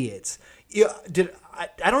 Idiots. Yeah,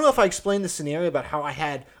 I don't know if I explained the scenario about how I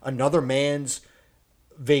had another man's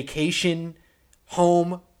vacation,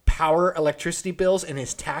 home, power, electricity bills, and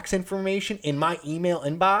his tax information in my email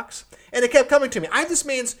inbox, and it kept coming to me. I have this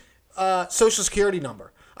man's social security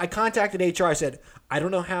number. I contacted HR. I said, I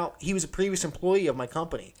don't know how he was a previous employee of my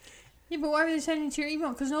company. Yeah, but why are they sending it to your email?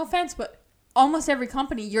 Because no offense, but almost every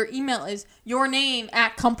company, your email is your name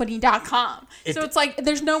at company.com. So it's like,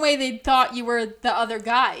 there's no way they thought you were the other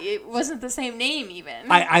guy. It wasn't the same name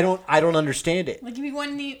even. I don't understand it. Like, it'd be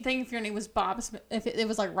one neat thing if your name was Bob Smith, if it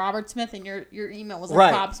was like Robert Smith and your email was like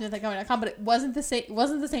Right. Bob Smith at company.com, but it wasn't the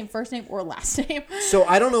same first name or last name. So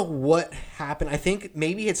I don't know what happened. I think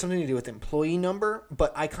maybe it had something to do with employee number,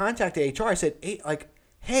 but I contacted HR. I said, hey,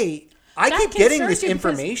 I That keep getting concerns this you because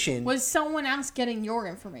information. Was someone else getting your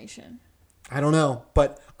information? I don't know,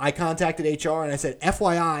 but I contacted HR and I said,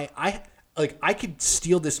 FYI, I could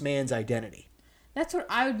steal this man's identity. That's what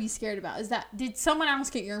I would be scared about. Is that did someone else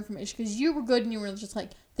get your information? Because you were good and you were just like,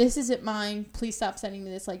 this isn't mine. Please stop sending me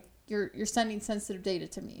this. Like, you're sending sensitive data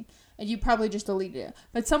to me, and you probably just deleted it.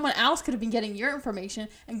 But someone else could have been getting your information,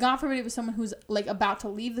 and God forbid it was someone who's like about to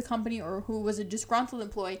leave the company or who was a disgruntled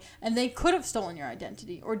employee, and they could have stolen your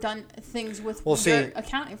identity or done things with your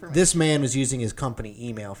account information. This man was using his company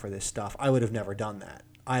email for this stuff. I would have never done that.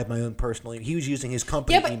 I have my own personal email. He was using his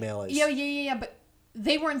company email as... Yeah, but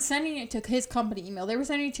they weren't sending it to his company email. They were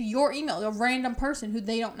sending it to your email, a random person who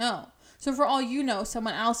they don't know. So for all you know,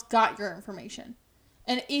 someone else got your information.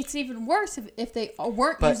 And it's even worse if they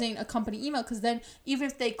weren't using a company email, because then even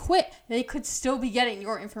if they quit, they could still be getting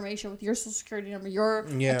your information with your social security number, your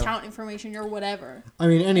account information, your whatever. I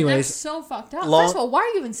mean, And anyways... that's so fucked up. First of all, why are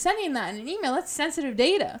you even sending that in an email? That's sensitive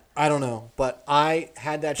data. I don't know, but I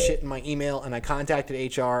had that shit in my email, and I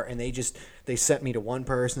contacted HR, and they sent me to one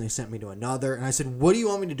person, they sent me to another, and I said, what do you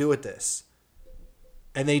want me to do with this?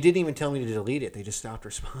 And they didn't even tell me to delete it. They just stopped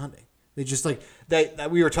responding. They just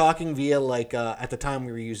we were talking via at the time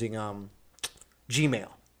we were using Gmail.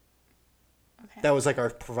 Okay. That was like our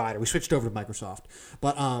provider. We switched over to Microsoft,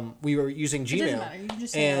 but we were using Gmail. It doesn't matter. You can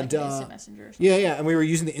just say like instant messenger or something. Yeah, and we were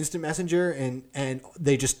using the instant messenger, and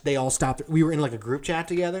they all stopped. We were in like a group chat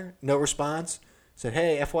together, no response. Said,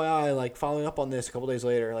 hey, FYI, like following up on this a couple days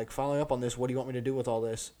later, like following up on this, what do you want me to do with all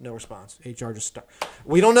this? No response. HR just stopped.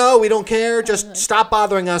 We don't know, we don't care, just stop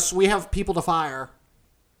bothering us. We have people to fire.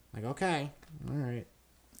 Like, okay, all right.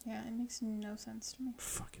 Yeah, it makes no sense to me.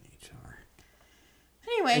 Fucking HR.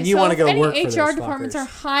 Anyway, And you so wanna if go any work for HR those departments fuckers. are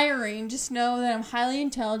hiring, just know that I'm highly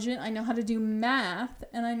intelligent. I know how to do math,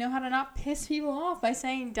 and I know how to not piss people off by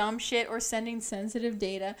saying dumb shit or sending sensitive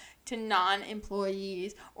data to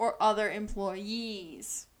non-employees or other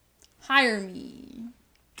employees. Hire me.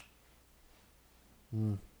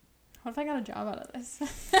 What if I got a job out of this?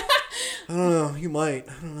 I don't know. You might.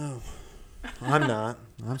 I don't know. I'm not.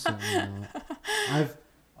 I'm certainly not. I've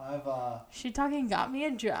She talking got me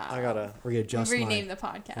a job. I gotta readjust rename my the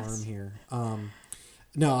podcast. arm here.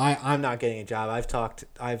 No, I'm I'm not getting a job.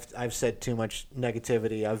 I've said too much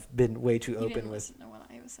negativity. I've been way too You open didn't with. listen to what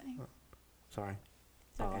I was saying. Sorry.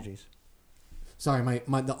 So, Apologies. sorry.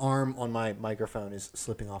 The arm. On my microphone is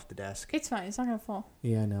slipping off the desk. it's fine. It's not gonna fall.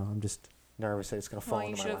 Yeah, I know. I'm just. Nervous that it's gonna fall Well, you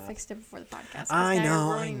into should my have lap. fixed it before the podcast. 'cause I now you're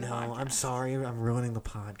know. I ruining the know. I'm podcast. sorry. I'm ruining the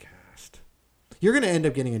podcast. You're gonna end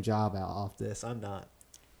up getting a job out off this. I'm not.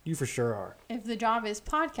 You for sure are. If the job is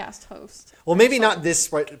podcast host, Well, maybe not this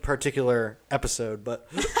particular episode, but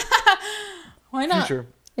why not? future.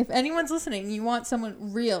 If anyone's listening, you want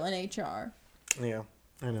someone real in HR. Yeah.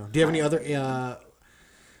 I know. Do you have any other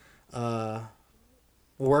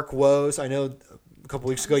Work woes. I know a couple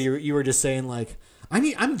weeks ago you were just saying like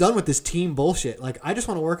I'm done with this team bullshit. Like I just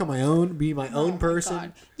want to work on my own, be my Oh own my person.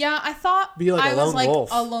 God. Yeah, I thought Be like a I was lone like wolf.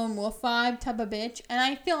 a lone wolf vibe type of bitch, and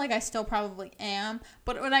I feel like I still probably am.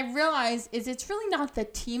 But what I realized is it's really not the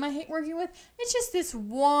team I hate working with. It's just this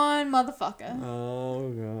one motherfucker. Oh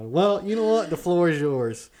god. Well, you know what? The floor is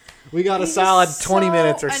yours. We got He's a solid just 20 so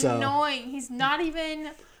minutes or so. Annoying. He's not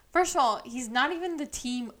even. First of all, he's not even the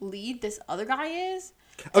team lead. This other guy is.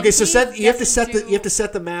 Okay, And so he you have to doesn't do-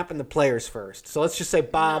 set the map and the players first. So let's just say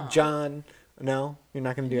Bob, No. John. No, you're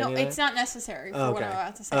not going to do No, any of it's that. not necessary for Oh, what okay. I'm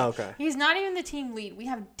about to say. Oh, okay. He's not even the team lead. We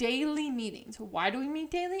have daily meetings. Why do we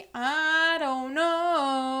meet daily? I don't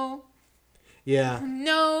know. Yeah.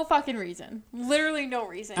 No fucking reason. Literally no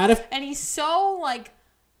reason. Out of- And he's so like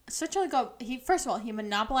such a he first of all, he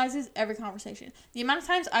monopolizes every conversation. The amount of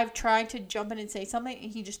times I've tried to jump in and say something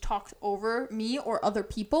and he just talks over me or other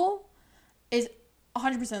people is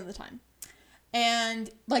 100% of the time. And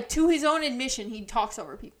like to his own admission, he talks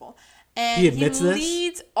over people. And He admits this?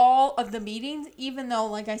 leads all of the meetings, even though,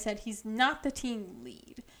 like I said, he's not the team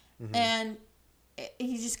lead. And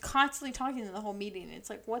he's just constantly talking to the whole meeting. It's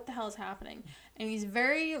like, what the hell is happening? And he's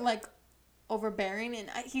very like overbearing, and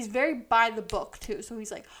he's very by the book too. So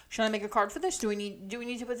he's like, should I make a card for this? Do we need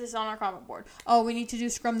to put this on our comment board? Oh, we need to do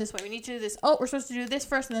Scrum this way. We need to do this. Oh, we're supposed to do this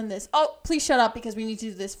first and then this. Oh, please shut up because we need to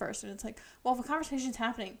do this first. And it's like, well, if a conversation's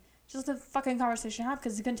happening, just let the fucking conversation happen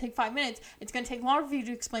because it's going to take 5 minutes. It's going to take longer for you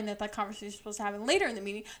to explain that conversation is supposed to happen later in the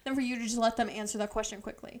meeting than for you to just let them answer that question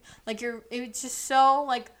quickly. Like it's just so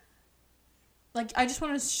like I just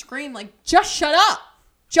want to scream like, just shut up.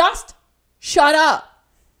 Just shut up.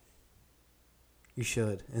 You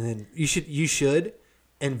should. And then you should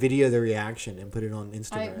and video the reaction and put it on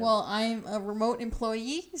Instagram. I'm a remote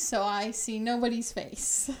employee, so I see nobody's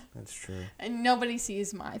face. That's true. And nobody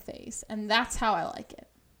sees my face. And that's how I like it.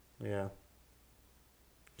 Yeah.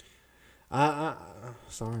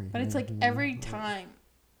 Sorry. But it's like every time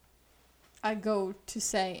I go to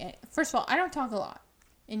say it, first of all, I don't talk a lot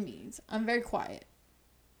in meetings. I'm very quiet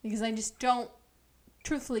because I just don't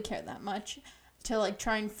truthfully care that much to like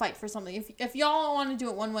try and fight for something. If y'all want to do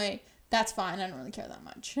it one way, that's fine. I don't really care that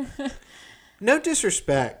much. No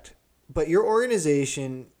disrespect, but your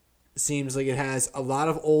organization seems like it has a lot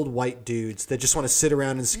of old white dudes that just want to sit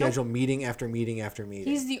around and schedule meeting after meeting after meeting.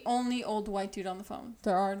 He's the only old white dude on the phone.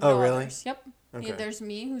 There are no Oh, really? others. Yep. Okay. Yeah, there's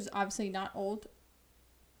me, who's obviously not old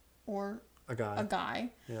or a guy. a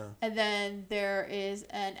guy. Yeah. And then there is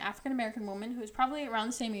an African American woman who's probably around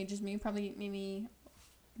the same age as me, probably maybe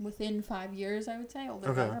within 5 years, I would say. Older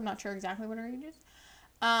Okay. brother. I'm not sure exactly what her age is.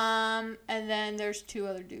 And then there's 2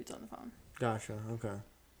 other dudes on the phone. Gotcha. Okay.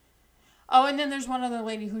 Oh, and then there's one other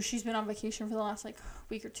lady who she's been on vacation for the last like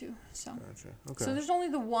week or 2. So, Gotcha. Okay. so there's only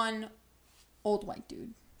the one old white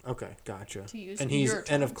dude, Okay. Gotcha. to use And your of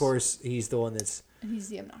terms. course he's the one that's and he's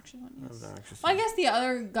the obnoxious one. Yes. obnoxious. Well, I guess the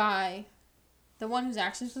other guy, the one who's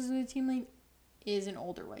actually supposed to be the team lead, is an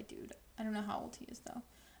older white dude. I don't know how old he is though.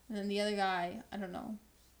 And then the other guy, I don't know.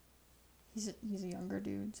 He's a younger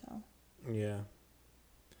dude, so. Yeah.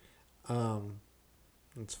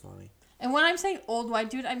 That's funny. And when I'm saying old white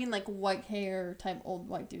dude, I mean like white hair type old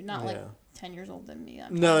white dude, not like Yeah. 10 years older than me.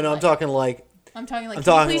 No, I'm talking like I'm talking like. I'm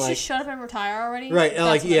Can talking you please like- just shut up and retire already? right, and That's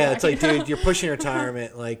like what I'm yeah, it's like talking dude, you're pushing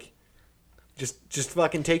retirement, like just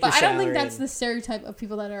fucking take But your I salary. don't think that's and- the stereotype of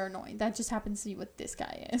people that are annoying. That just happens to be what this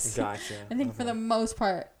guy is. Gotcha. I think for Okay. the most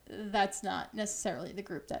part, that's not necessarily the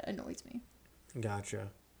group that annoys me Gotcha.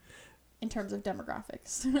 in terms of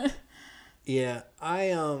demographics. Yeah, I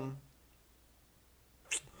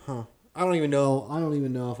don't even know. I don't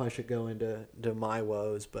even know if I should go into my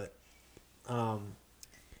woes, but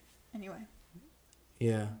Anyway.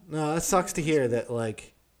 yeah. No, that sucks to hear that.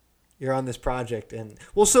 Like, you're on this project, and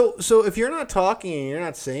well, so if you're not talking and you're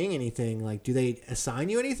not saying anything, like, do they assign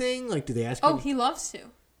you anything? Like, do they ask? Oh, you? he loves to.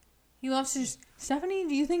 He loves to just, Stephanie,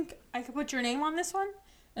 do you think I could put your name on this one?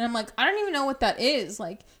 And I'm like, I don't even know what that is.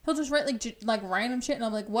 Like, he'll just write like random shit, and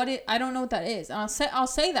I'm like, I don't know what that is. And I'll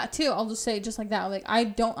say that too. I'll just say it just like that. I'm like,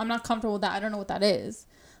 I'm not comfortable with that. I don't know what that is.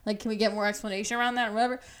 Like, can we get more explanation around that or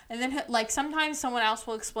whatever? And then like sometimes someone else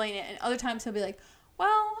will explain it, and other times he'll be like,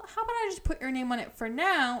 well, how about I just put your name on it for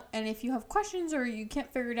now, and if you have questions or you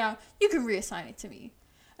can't figure it out, you can reassign it to me.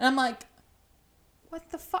 And I'm like, what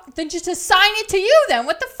the fuck? Then just assign it to you then.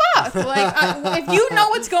 What the fuck? Like, if you know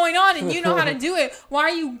what's going on and you know how to do it, why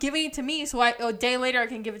are you giving it to me so a day later I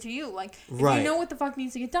can give it to you? Like, if you know what the fuck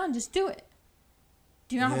needs to get done, just do it.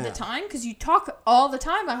 Do you not have the time? Because you talk all the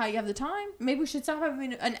time about how you have the time. Maybe we should stop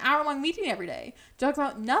having an hour-long meeting every day. Talk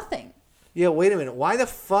about nothing. Yeah, wait a minute. Why the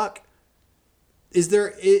fuck is there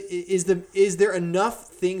enough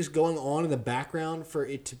things going on in the background for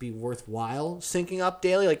it to be worthwhile syncing up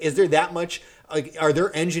daily? Like, is there that much? Like, are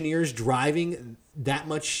there engineers driving that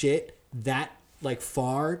much shit that like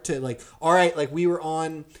far to like? All right, like we were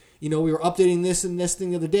on. We were updating this and this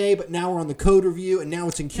thing the other day, but now we're on the code review, and now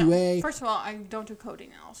it's in QA. No, first of all, I don't do coding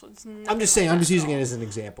now, so it's I'm just saying, I'm just using it as an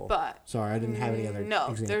example. But sorry, I didn't have any other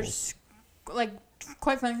examples. There's, like,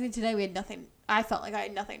 quite frankly, today we had nothing. I felt like I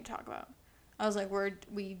had nothing to talk about. I was like,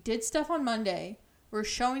 we did stuff on Monday. We're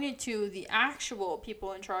showing it to the actual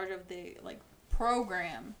people in charge of the, like,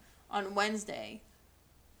 program on Wednesday.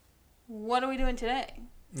 What are we doing today?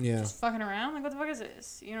 Yeah. Just fucking around? Like, what the fuck is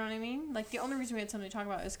this? You know what I mean? Like, the only reason we had something to talk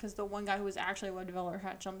about is because the one guy who was actually a web developer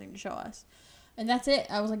had something to show us. And that's it.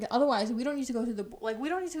 I was like, otherwise, we don't need to go through we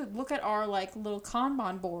don't need to look at our, like, little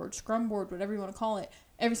Kanban board, Scrum board, whatever you want to call it,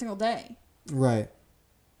 every single day. Right.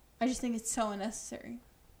 I just think it's so unnecessary.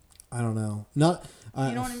 I don't know. You know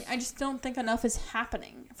what I mean? I just don't think enough is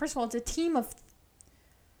happening. First of all, it's a team of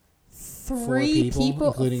four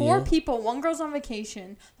people. One girl's on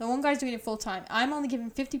vacation. The one guy's doing it full time. I'm only giving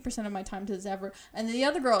 50% of my time to Zevra, and the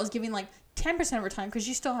other girl is giving like 10% of her time because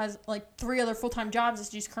she still has like 3 other full-time jobs that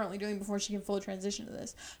she's currently doing before she can fully transition to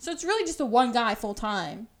this. So it's really just a one guy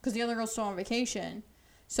full-time because the other girl's still on vacation.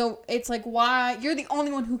 So it's like, why you're the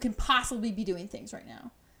only one who can possibly be doing things right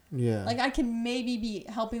now. Yeah. Like, I can maybe be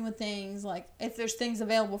helping with things, like, if there's things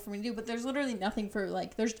available for me to do, but there's literally nothing for,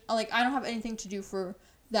 like, I don't have anything to do for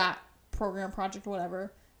that program, project,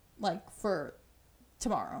 whatever, like, for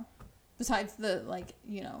tomorrow. Besides the, like,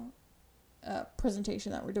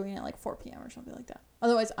 presentation that we're doing at, like, 4 p.m. or something like that.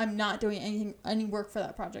 Otherwise, I'm not doing any work for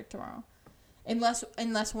that project tomorrow. Unless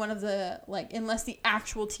one of the, like, unless the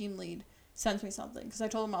actual team lead sends me something. Because I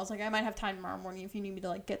told him, I was like, I might have time tomorrow morning if you need me to,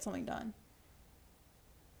 like, get something done.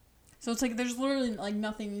 So it's like there's literally like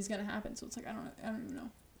nothing is gonna happen. So it's like I don't even know.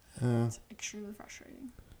 It's extremely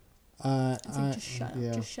frustrating. It's like just shut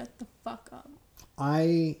up. Just shut the fuck up.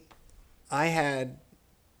 I had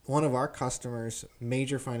one of our customers,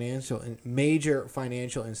 major financial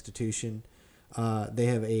institution. They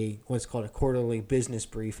have what's called a quarterly business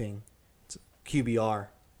briefing. It's QBR,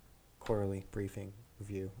 quarterly briefing,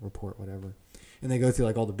 review, report, whatever. And they go through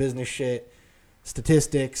like all the business shit,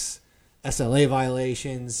 statistics, SLA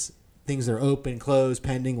violations, things that are open, closed,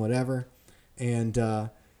 pending, whatever. And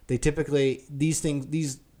they typically,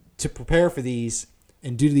 to prepare for these,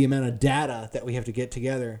 and due to the amount of data that we have to get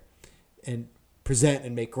together and present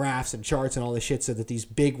and make graphs and charts and all this shit so that these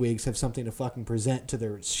bigwigs have something to fucking present to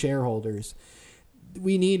their shareholders,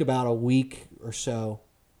 we need about a week or so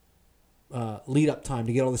lead up time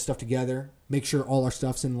to get all this stuff together, make sure all our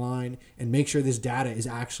stuff's in line, and make sure this data is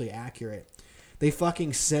actually accurate. They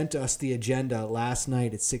fucking sent us the agenda last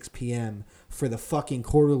night at 6 p.m. for the fucking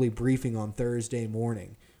quarterly briefing on Thursday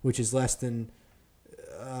morning, which is less than,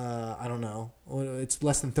 I don't know, it's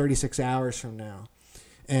less than 36 hours from now.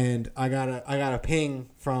 And I got a ping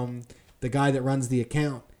from the guy that runs the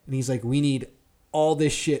account, and he's like, we need all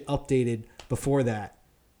this shit updated before that.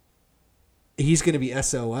 He's going to be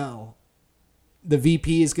SOL. The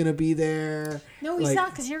VP is going to be there. No, he's not,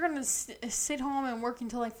 because you're going to sit home and work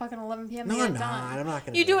until like fucking 11 p.m. No, I'm not. I'm not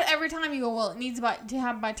going to. You do it every time. You go, well, it needs to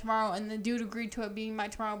happen by tomorrow, and the dude agreed to it being by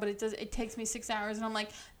tomorrow, but it takes me 6 hours. And I'm like,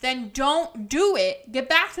 then don't do it. Get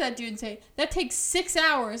back to that dude and say, that takes 6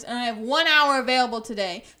 hours, and I have 1 hour available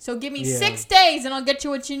today. So give me 6 days, and I'll get you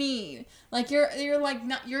what you need. Like, you're like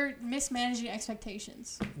not, you're mismanaging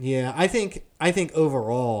expectations. Yeah, I think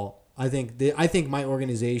overall, I think my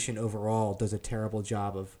organization overall does a terrible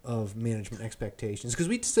job of management expectations, because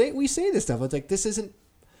we say this stuff. It's like,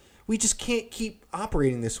 we just can't keep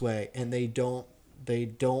operating this way, and they don't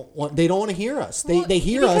want to hear us. They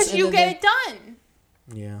hear us because you get it done.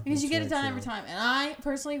 Yeah. Because you get it done true. every time. And I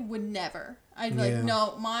personally would never. I'd be Yeah. like,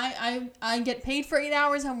 no, I get paid for 8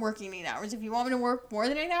 hours. I'm working 8 hours. If you want me to work more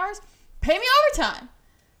than 8 hours, pay me overtime.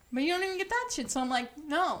 But you don't even get that shit. So I'm like,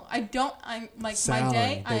 no, I don't. I'm like, Salary. my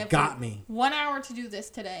day, I They have got me. 1 hour to do this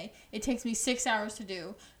today. It takes me 6 hours to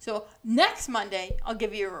do. So next Monday, I'll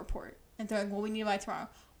give you a report. And they're like, well, we need it by tomorrow.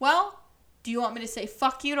 Well, do you want me to say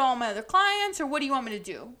fuck you to all my other clients, or what do you want me to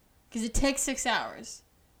do? Because it takes 6 hours.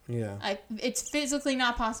 Yeah. It's physically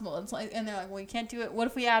not possible. It's like, and they're like, well, you can't do it. What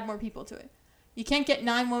if we add more people to it? You can't get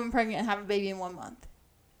 9 women pregnant and have a baby in 1 month.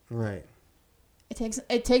 Right.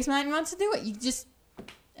 It takes 9 months to do it. You just,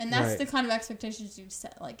 and that's Right. the kind of expectations you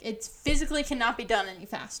set. Like, it physically cannot be done any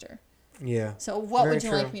faster. Yeah. So what Very would you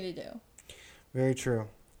true. like me to do? Very true.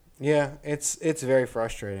 Yeah, it's very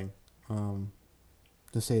frustrating,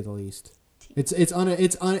 to say the least. It's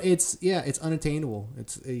unattainable.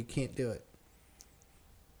 You can't do it.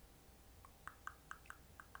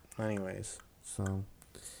 Anyways, so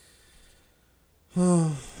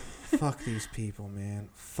fuck these people, man.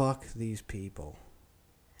 Fuck these people.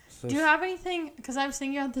 So Do you have anything? Because I was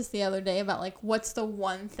thinking about this the other day about like, what's the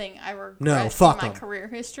one thing I regret No, fuck in my 'em. career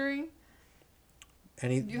history?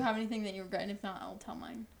 any Do you have anything that you regret? And if not, I'll tell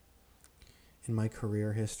mine. in my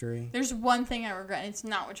career history? There's one thing I regret, and it's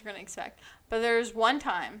not what you're going to expect. But there's one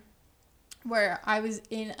time where I was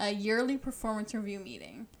in a yearly performance review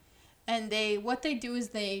meeting. And what they do is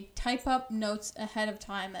they type up notes ahead of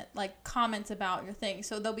time that, like, comments about your thing.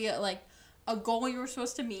 So there'll be, a goal you were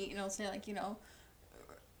supposed to meet. And it'll say, like,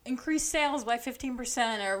 increase sales by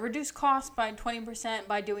 15% or reduce costs by 20%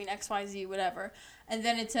 by doing X, Y, Z, whatever. And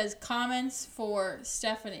then it says comments for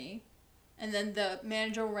Stephanie. And then the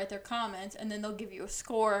manager will write their comments, and then they'll give you a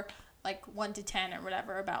score, like 1 to 10 or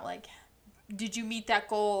whatever, about like, did you meet that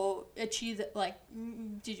goal, achieve it, like,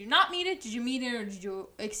 did you not meet it, did you meet it, or did you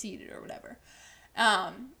exceed it, or whatever.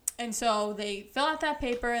 And so they fill out that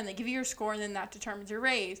paper, and they give you your score, and then that determines your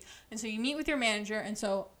raise. And so you meet with your manager, and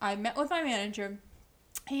so I met with my manager.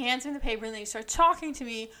 He hands me the paper, and then he starts talking to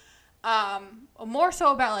me more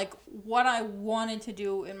so about, like, what I wanted to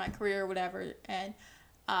do in my career or whatever. And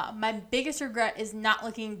my biggest regret is not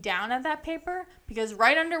looking down at that paper, because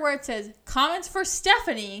right under where it says comments for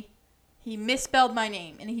Stephanie, he misspelled my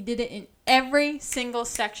name, and he did it in every single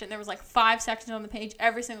section. There was like 5 sections on the page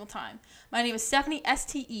every single time. My name is Stephanie,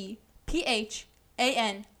 Stephanie,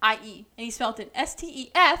 and he spelled it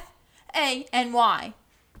Stefany.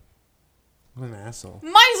 What an asshole.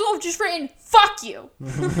 Might as well have just written, fuck you.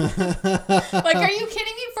 Like, are you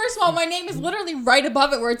kidding me? First of all, my name is literally right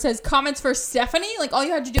above it where it says comments for Stephanie. Like, all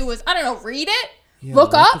you had to do was, I don't know, read it, Yeah,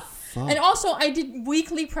 look what the up. fuck? And also, I did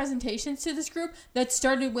weekly presentations to this group that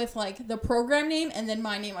started with, like, the program name and then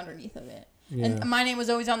my name underneath of it. Yeah. And my name was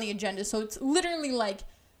always on the agenda. So it's literally like,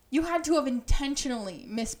 you had to have intentionally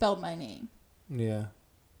misspelled my name. Yeah.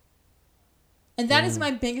 And that is my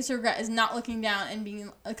biggest regret, is not looking down and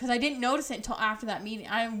being, because I didn't notice it until after that meeting.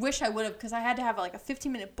 I wish I would have, because I had to have like a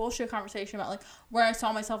 15-minute bullshit conversation about like where I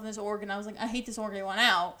saw myself in this org, and I was like, I hate this org, I want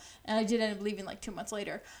out. And I did end up leaving like 2 months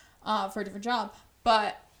later for a different job.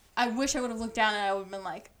 But I wish I would have looked down, and I would have been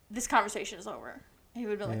like, this conversation is over. And he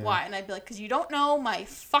would have been like, why? And I'd be like, because you don't know my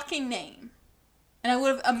fucking name. And I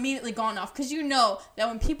would have immediately gone off, because you know that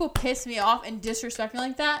when people piss me off and disrespect me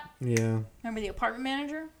like that, Yeah. remember the apartment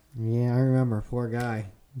manager? Yeah, I remember. Poor guy.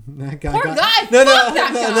 That guy. Poor got, guy. No, Fuck no,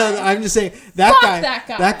 that no, guy. no. I'm just saying that Fuck guy. that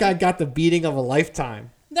guy. That guy got the beating of a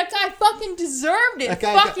lifetime. That guy fucking deserved it. That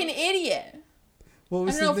guy Fucking idiot. What I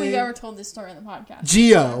was don't know his if we've name? ever told this story on the podcast.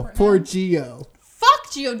 Gio. Poor Gio. Fuck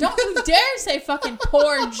Gio. Don't you dare say fucking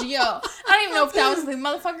poor Gio. I don't even know if that was the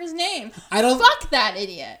motherfucker's name. I don't. Fuck that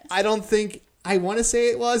idiot. I don't think. I want to say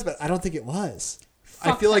it was, but I don't think it was. I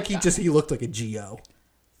Fuck feel like that guy. he looked like a Gio.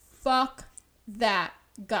 Fuck that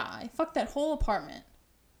guy. Fuck that whole apartment.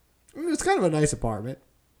 I mean, it was kind of a nice apartment.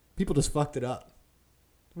 People just fucked it up.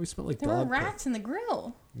 We smelled like There were dog poop. rats in the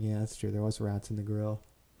grill. Yeah, that's true. There was rats in the grill.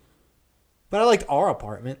 But I liked our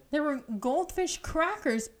apartment. There were goldfish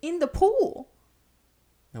crackers in the pool.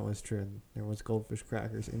 That was true. There was goldfish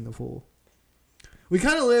crackers in the pool. We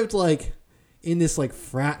kind of lived like in this like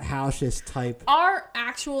frat house-ish type. Our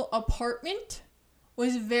actual apartment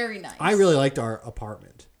was very nice. I really liked our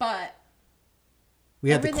apartment. But We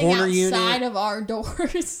had the everything corner outside unit. of our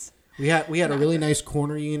doors. We had a Not really good. nice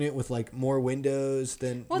corner unit with like more windows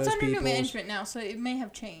than Well, it's most under new people's. management now, so it may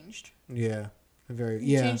have changed. Yeah, We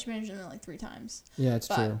changed management like 3 times. Yeah, it's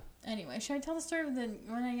But anyway, should I tell the story of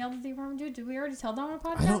when I yelled at the apartment dude? Did we already tell that on a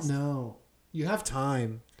podcast? I don't know. You have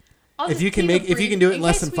time. I'll If just you can keep make- if you can do it in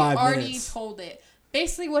less case than 5 we already minutes. told it.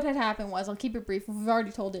 Basically, what had happened was, I'll keep it brief. We've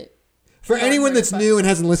already told it. For Yeah, anyone that's but- new and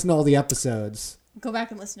hasn't listened to all the episodes, Go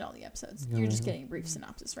back and listen to all the episodes. You're just getting a brief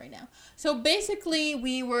synopsis right now. So basically,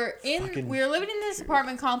 we were living in this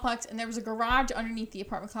apartment complex, and there was a garage underneath the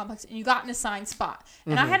apartment complex, and you got an assigned spot.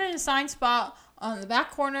 And I had an assigned spot on the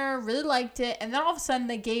back corner, really liked it, and then all of a sudden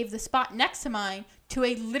they gave the spot next to mine to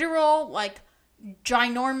a literal, like,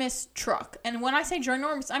 ginormous truck. And when I say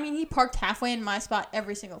ginormous, I mean he parked halfway in my spot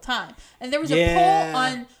every single time. And there was a pole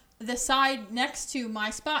on the side next to my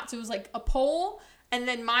spot. So it was like a pole and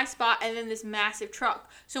then my spot and then this massive truck.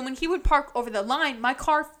 So when he would park over the line, my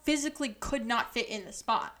car physically could not fit in the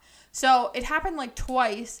spot. So it happened like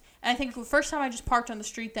twice. And I think the first time I just parked on the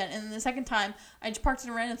street then. And then the second time I just parked in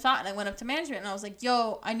a random spot and I went up to management and I was like,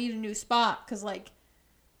 yo, I need a new spot. Because like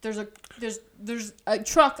there's a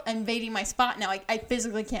truck invading my spot now. I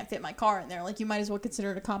physically can't fit my car in there. Like you might as well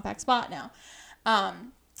consider it a compact spot now.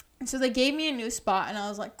 And so they gave me a new spot and I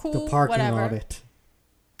was like, cool, the parking whatever. audit.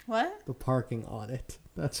 What? The parking audit.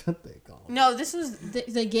 That's what they call it. No, this was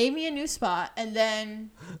they gave me a new spot and then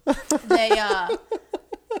they and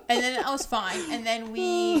then I was fine and then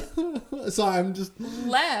we Sorry, I'm just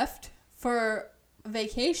left for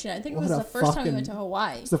vacation. I think it was the first time we went to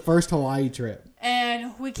Hawaii. It's the first Hawaii trip.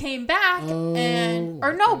 And we came back maybe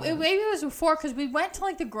it was before because we went to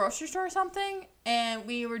like the grocery store or something and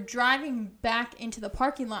we were driving back into the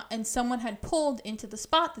parking lot and someone had pulled into the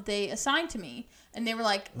spot that they assigned to me and they were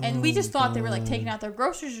like and we just thought they were like taking out their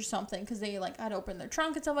groceries or something because they like had opened their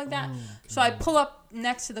trunk and stuff like that. So I pull up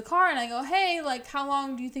next to the car and I go, hey, like how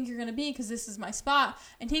long do you think you're gonna be because this is my spot?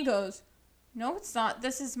 And he goes, no it's not,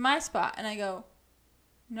 this is my spot. And I go,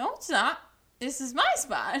 no it's not, this is my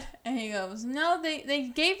spot. And he goes, no,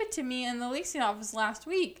 they gave it to me in the leasing office last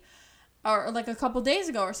week or like a couple days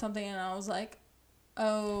ago or something. And I was like,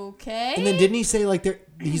 okay. And then didn't he say like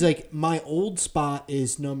he's like my old spot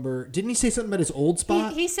is number, didn't he say something about his old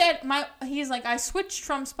spot? He said he's like I switched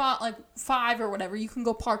from spot like 5 or whatever, you can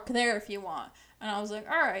go park there if you want. And I was like,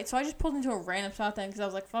 all right. So I just pulled into a random spot then because I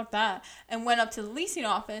was like, fuck that, and went up to the leasing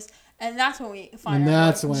office. And that's when we find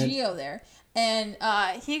out Gio there. And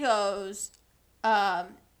he goes,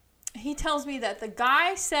 he tells me that the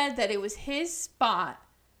guy said that it was his spot,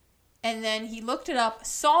 and then he looked it up,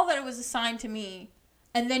 saw that it was assigned to me,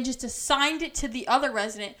 and then just assigned it to the other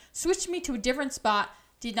resident, switched me to a different spot,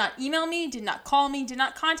 did not email me, did not call me, did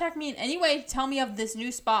not contact me in any way to tell me of this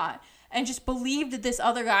new spot, and just believed this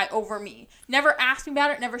other guy over me. Never asked me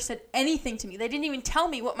about it, never said anything to me. They didn't even tell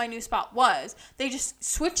me what my new spot was. They just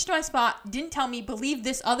switched my spot, didn't tell me, believed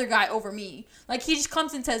this other guy over me. Like, he just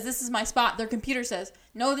comes and says, this is my spot. Their computer says,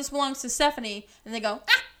 no, this belongs to Stephanie. And they go,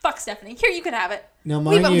 fuck Stephanie. Here, you can have it. Now,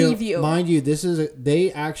 we believe you. Mind you,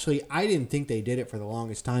 they actually, I didn't think they did it for the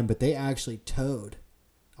longest time, but they actually towed.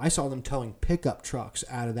 I saw them towing pickup trucks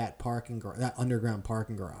out of that that underground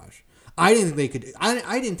parking garage. I didn't think they could.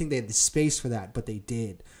 I didn't think they had the space for that, but they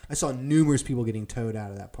did. I saw numerous people getting towed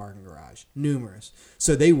out of that parking garage. Numerous.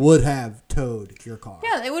 So they would have towed your car.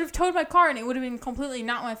 Yeah, they would have towed my car, and it would have been completely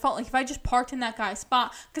not my fault. Like, if I just parked in that guy's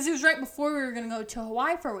spot, because it was right before we were going to go to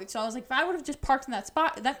Hawaii for a week. So I was like, if I would have just parked in that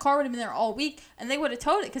spot, that car would have been there all week, and they would have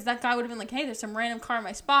towed it, because that guy would have been like, hey, there's some random car in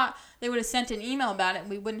my spot. They would have sent an email about it, and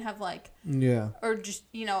we wouldn't have, like... Yeah. Or just,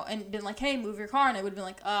 and been like, hey, move your car. And I would have been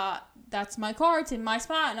like, that's my car. It's in my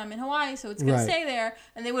spot, and I'm in Hawaii, so it's going to stay there.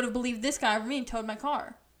 And they would have believed this guy over me and towed my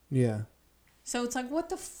car. Yeah. So it's like, what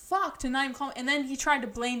the fuck? To not even call me. And then he tried to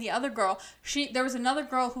blame the other girl. There was another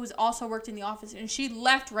girl who was also worked in the office, and she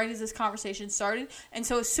left right as this conversation started. And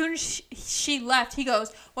so as soon as she left, he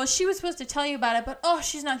goes, well, she was supposed to tell you about it, but,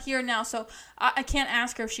 she's not here now, so I can't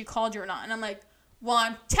ask her if she called you or not. And I'm like, well,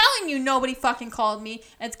 I'm telling you nobody fucking called me.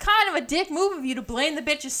 And it's kind of a dick move of you to blame the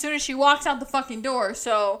bitch as soon as she walks out the fucking door.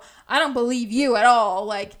 So I don't believe you at all.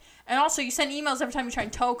 Like, and also you send emails every time you try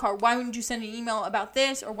and tow a car. Why wouldn't you send an email about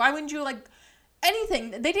this? Or why wouldn't you,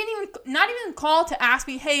 anything? They didn't not even call to ask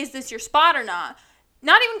me, hey, is this your spot or not?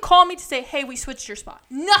 Not even call me to say, hey, we switched your spot.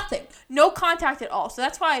 Nothing. No contact at all. So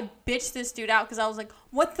that's why I bitched this dude out, because I was like,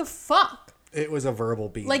 what the fuck? It was a verbal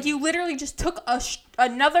beating. Like, you literally just took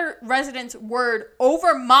another resident's word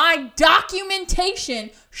over my documentation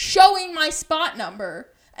showing my spot number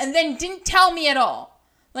and then didn't tell me at all.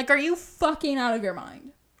 Like, are you fucking out of your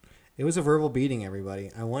mind? It was a verbal beating,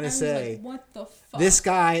 everybody. I want to say, like, what the fuck? This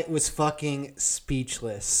guy was fucking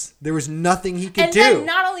speechless. There was nothing he could do. And then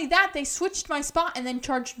not only that, they switched my spot and then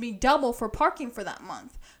charged me double for parking for that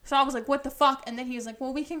month. So I was like, what the fuck? And then he was like,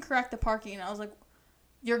 well, we can correct the parking. And I was like,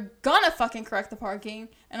 you're gonna fucking correct the parking.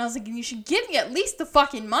 And I was like, you should give me at least the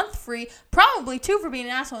fucking month free. Probably 2 for being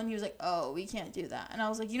an asshole. And he was like, oh, we can't do that. And I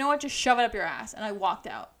was like, you know what? Just shove it up your ass. And I walked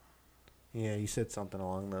out. Yeah, you said something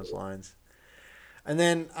along those lines. And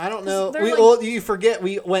then I don't know. They're like- You forget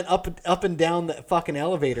we went up and down the fucking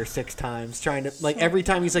elevator 6 times trying to like every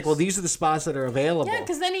time he's like, well, these are the spots that are available. Yeah,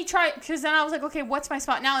 because then I was like, okay, what's my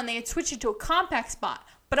spot now? And they had switched it to a compact spot.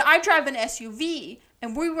 But I drive an SUV,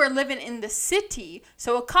 and we were living in the city,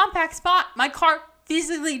 so a compact spot, my car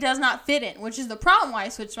physically does not fit in, which is the problem why I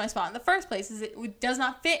switched my spot in the first place, is it does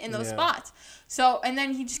not fit in those spots. So, and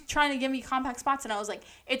then he just trying to give me compact spots, and I was like,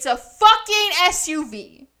 it's a fucking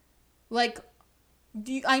SUV. Like,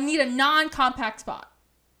 I need a non-compact spot.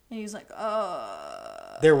 And he was like,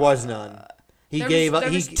 There was none. There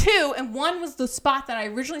was 2, and one was the spot that I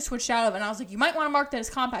originally switched out of, and I was like, you might want to mark that as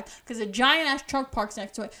compact because a giant-ass truck parks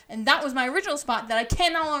next to it. And that was my original spot that I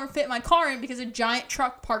can no longer fit my car in because a giant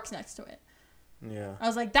truck parks next to it. Yeah. I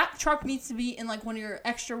was like, that truck needs to be in like one of your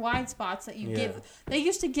extra wide spots that you give. They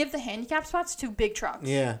used to give the handicap spots to big trucks.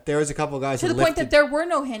 Yeah, there was a couple of guys to who the point that there were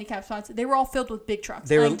no handicap spots. They were all filled with big trucks.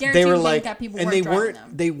 They were like, handicap people and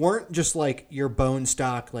weren't they weren't just like your bone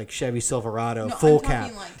stock like Chevy Silverado No, full I'm cap.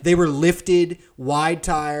 talking like- They were lifted, wide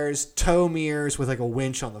tires, tow mirrors with like a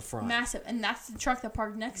winch on the front. massive, and that's the truck that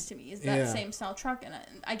parked next to me. Is that Yeah. same style truck? And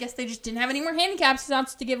I guess they just didn't have any more handicap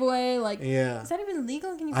spots to give away. Like, Yeah. is that even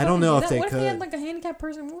legal? Can you? I don't fucking know do if that? they What if they had could. like a handicapped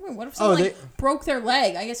person moving? What if someone they- broke their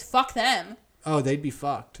leg? I guess fuck them. Oh, they'd be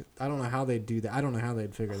fucked. I don't know how they'd do that. I don't know how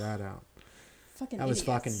they'd figure that out. Fucking That was idiots.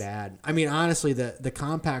 fucking bad. I mean, honestly, the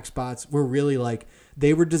compact spots were really like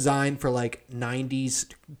they were designed for like 90s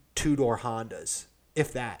 2-door Hondas,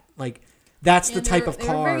 if that. Like that's the type of They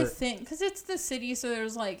car. were very thin because it's the city, so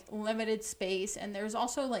there's like limited space, and there's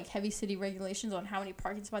also like heavy city regulations on how many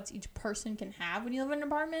parking spots each person can have when you live in an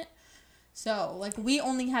apartment. So like we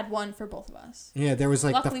only had one for both of us. Yeah, there was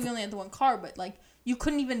like Luckily, we only had the one car, but like you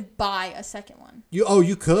couldn't even buy a second one.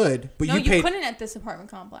 you could, but No, you you paid. couldn't at this apartment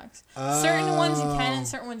complex. Certain ones you can, and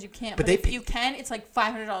certain ones you can't. But if you can, it's like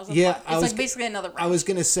 $500 a Yeah, month. I It's was like basically another rent. I was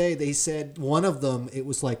gonna say they said one of them. It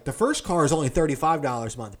was like the first car is only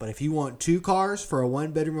 $35 a month, but if you want 2 cars for a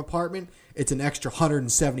 1-bedroom apartment, it's an extra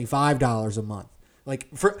 $175 a month. Like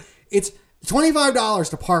it's $25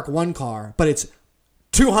 to park one car, but it's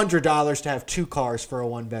 $200 to have 2 cars for a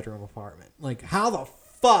 1-bedroom apartment. Like how the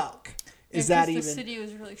fuck is that even? The city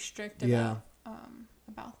was really strict Yeah.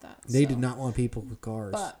 about that. They so. did not want people with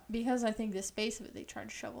cars. But because I think the space of it, they tried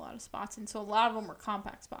to shove a lot of spots in. So a lot of them were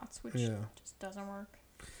compact spots, which just doesn't work.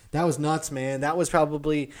 That was nuts, man. That was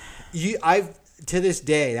probably to this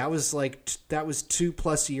day. That was like that was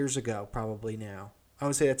 2+ years ago, probably now. I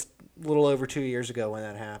would say that's a little over 2 years ago when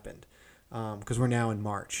that happened, because we're now in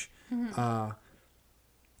March. Mm-hmm.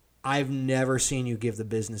 I've never seen you give the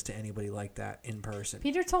business to anybody like that in person.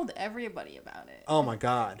 Peter told everybody about it. Oh my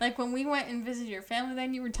god! Like when we went and visited your family,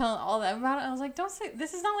 then you were telling all them about it. I was like, "Don't say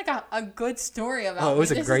this is not like a good story about." Oh, it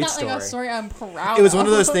was me. a This great is not like a story. story I'm proud. It was one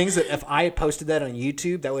of of. those things that if I posted that on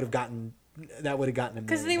YouTube, that would have gotten a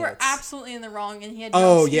Because they were hits. absolutely in the wrong, and he had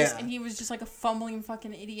Oh, excuse, yeah. and he was just like a fumbling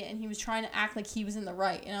fucking idiot, and he was trying to act like he was in the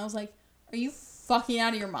right, and I was like, "Are you fucking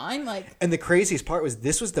out of your mind?" Like, And the craziest part was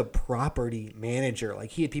this was the property manager. Like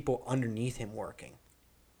he had people underneath him working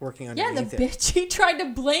yeah, underneath the him. bitch he tried to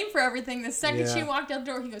blame for everything. The second Yeah. she walked out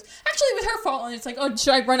the door, he goes, "Actually, it was her fault," and it's like, "Oh,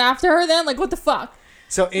 should I run after her then? Like, what the fuck?"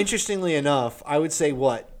 So interestingly enough, I would say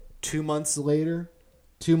 2 months later?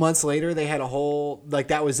 2 months later, they had a whole like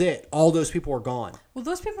that was it. All those people were gone. Well,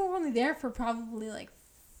 those people were only there for probably like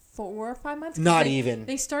 4 or 5 months. Not They- even.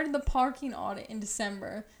 They started the parking audit in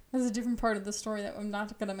December. That's a different part of the story that I'm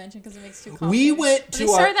not going to mention because it makes it too complicated. We went But to they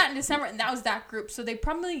started that in December, and that was that group. So they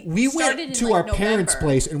probably We started went in, to like, our parents' November.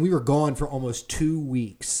 place and we were gone for almost 2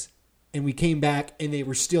 weeks. And we came back and they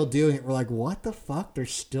were still doing it. We're like, what the fuck? They're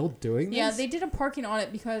still doing this? Yeah, they did a parking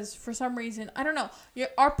audit because for some reason, I don't know,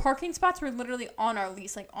 our parking spots were literally on our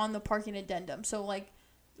lease, like on the parking addendum. So like,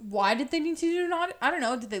 why did they need to do an audit? I don't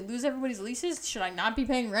know. Did they lose everybody's leases? Should I not be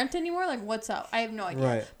paying rent anymore? Like, what's up? I have no idea.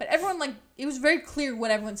 Right. But everyone, like, it was very clear what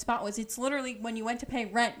everyone's spot was. It's literally when you went to pay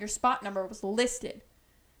rent, your spot number was listed.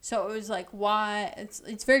 So it was like, why?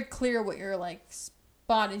 It's very clear what your like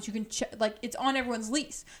spot is. You can check, like, it's on everyone's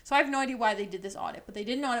lease. So I have no idea why they did this audit, but they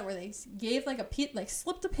did an audit where they gave like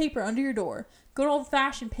slipped a paper under your door, good old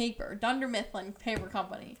fashioned paper, Dunder Mifflin Paper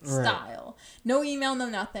Company style. No email, no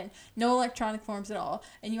nothing, no electronic forms at all,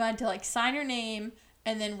 and you had to like sign your name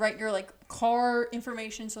and then write your like car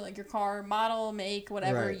information, so like your car model, make,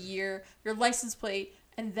 whatever, Right. year, your license plate,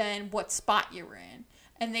 and then what spot you were in.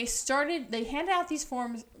 And they handed out these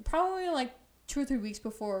forms probably like 2 or 3 weeks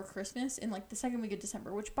before Christmas in like the second week of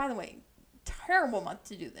December, which by the way, terrible month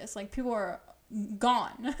to do this. Like people are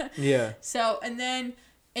gone. Yeah. So, and then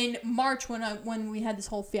in March when we had this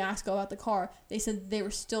whole fiasco about the car, they said they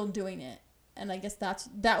were still doing it. and I guess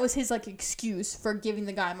that was his like excuse for giving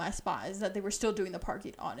the guy my spot, is that they were still doing the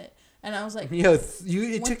parking audit. And I was like, Yo,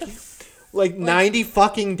 it took like 90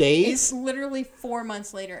 fucking days? It's literally 4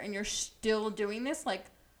 months later, and you're still doing this? Like,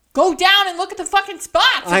 go down and look at the fucking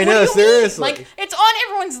spots. Like, I know, seriously. Like, it's on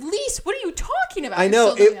everyone's lease. What are you talking about? I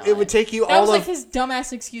know, it would take you that all was of... like his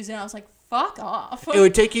dumbass excuse, and I was like, fuck off. It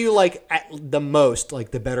would take you like at the most,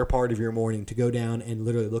 like the better part of your morning to go down and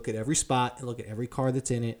literally look at every spot and look at every car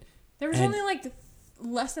that's in it. There was only like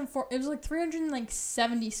less than it was like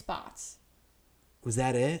 370 spots. Was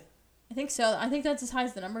that it? I think so. I think that's as high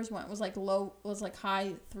as the numbers went. Was like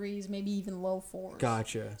high threes, maybe even low fours.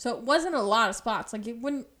 Gotcha. So it wasn't a lot of spots. Like, it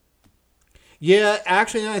wouldn't. Yeah,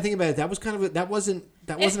 actually, now I think about it, that was kind of that wasn't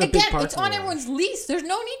a big part. It's on everyone's lease. There's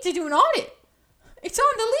no need to do an audit. It's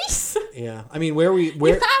on the lease. Yeah, I mean, where you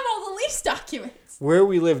have all the lease documents. Where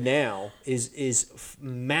we live now is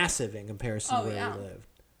massive in comparison to where we lived.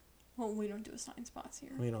 Well, we don't do assigned spots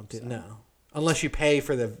here. We don't do no, unless you pay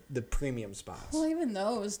for the premium spots. Well, even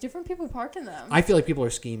those, different people park in them. I feel like people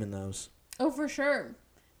are scheming those. Oh, for sure.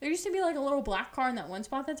 There used to be like a little black car in that one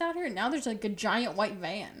spot that's out here, and now there's like a giant white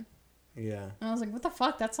van. Yeah. And I was like, what the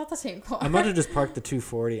fuck? That's not the same car. I might have just parked the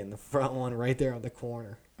 240 in the front one right there on the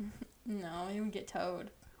corner. No, it would get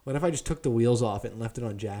towed. What if I just took the wheels off it and left it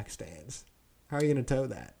on jack stands? How are you going to tow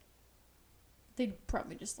that? They'd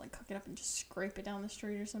probably just like hook it up and just scrape it down the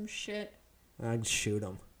street or some shit. I'd shoot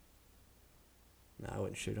them. No, I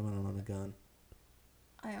wouldn't shoot them. I don't own a gun.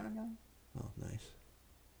 I own a gun. Oh, nice.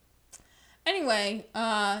 Anyway,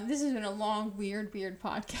 this has been a long, weird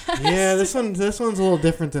podcast. Yeah, this one's a little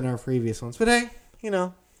different than our previous ones. But hey,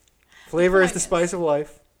 flavor is the spice of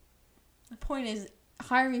life. The point is,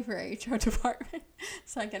 hire me for HR department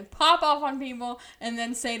so I can pop off on people and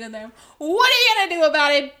then say to them, what are you going to do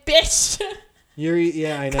about it, bitch?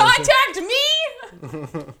 I know. Contact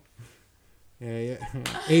me! Yeah.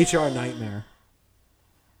 HR nightmare.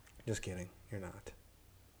 Just kidding. You're not.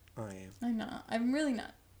 I am. I'm not. I'm really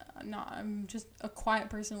not. I'm just a quiet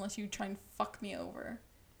person unless you try and fuck me over.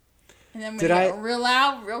 And then we get real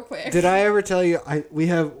loud real quick. Did I ever tell you?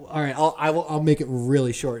 All right. I'll make it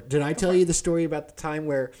really short. Did I tell you the story about the time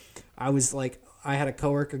where I was like, I had a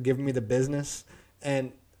coworker giving me the business,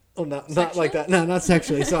 and not like that. No, not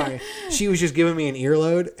sexually. Sorry. She was just giving me an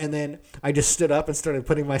earload, and then I just stood up and started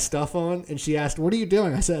putting my stuff on, and she asked, "What are you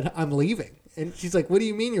doing?" I said, "I'm leaving." And she's like, "What do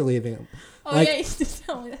you mean you're leaving?" Oh, yeah, you did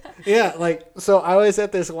tell me that. Yeah, so I was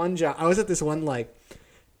at this one job. I was at this one like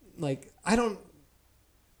I don't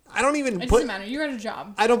even put. It doesn't matter. You're at a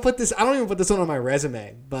job. I don't even put this one on my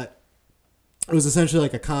resume, but it was essentially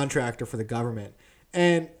like a contractor for the government,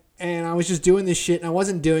 and I was just doing this shit, and I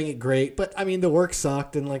wasn't doing it great, but I mean the work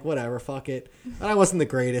sucked, and like whatever, fuck it. And I wasn't the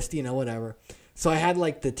greatest, whatever. So I had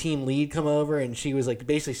like the team lead come over, and she was like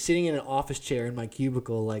basically sitting in an office chair in my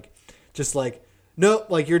cubicle, like just like. Nope,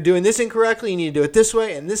 like you're doing this incorrectly. You need to do it this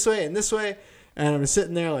way and this way and this way. And I'm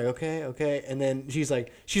sitting there like, okay. And then she's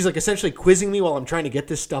like essentially quizzing me while I'm trying to get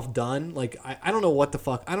this stuff done. Like I don't know what the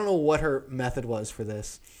fuck. I don't know what her method was for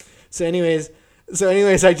this. So anyways,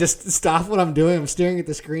 I just stopped what I'm doing. I'm staring at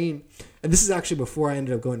the screen. And this is actually before I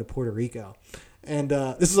ended up going to Puerto Rico. And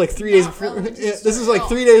this is like 3 days before. This is like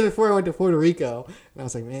 3 days before I went to Puerto Rico. And I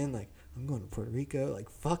was like, man, like I'm going to Puerto Rico. Like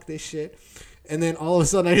fuck this shit. And then all of a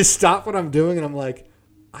sudden I just stop what I'm doing and I'm like,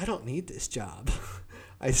 I don't need this job.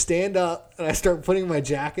 I stand up and I start putting my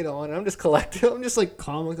jacket on. And I'm just collective. I'm just like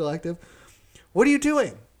calm and collective. What are you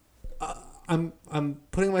doing? I'm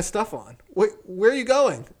putting my stuff on. Wait, where are you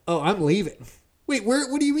going? Oh, I'm leaving. Wait,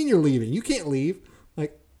 what do you mean you're leaving? You can't leave.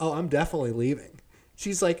 Like, oh, I'm definitely leaving.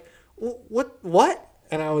 She's like, what?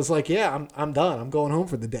 And I was like, yeah, I'm done. I'm going home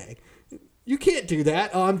for the day. You can't do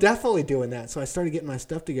that. Oh, I'm definitely doing that. So I started getting my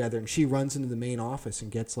stuff together, and she runs into the main office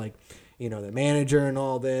and gets like, the manager and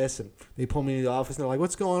all this, and they pull me into the office and they're like,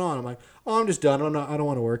 "What's going on?" I'm like, "Oh, I'm just done. I don't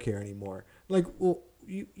want to work here anymore." Like, well,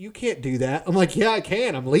 you can't do that. I'm like, "Yeah, I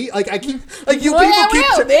can. I'm like I keep like you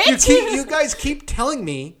you guys keep telling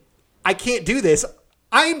me I can't do this.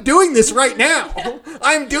 I'm doing this right now.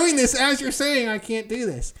 I'm doing this as you're saying I can't do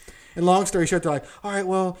this." And long story short, they're like, "All right,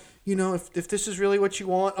 well, if this is really what you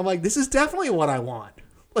want," I'm like, "This is definitely what I want.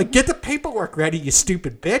 Like, get the paperwork ready, you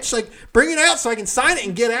stupid bitch. Like, bring it out so I can sign it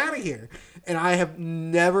and get out of here." And I have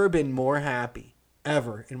never been more happy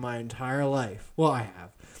ever in my entire life. Well, I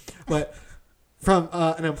have. But from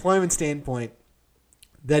an employment standpoint,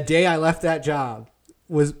 the day I left that job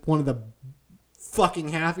was one of the fucking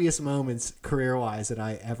happiest moments career-wise that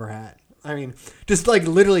I ever had. I mean, just like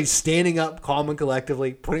literally standing up calm and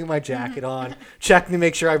collectively, putting my jacket on, checking to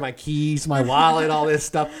make sure I have my keys, my wallet, all this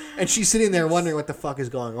stuff. And she's sitting there wondering what the fuck is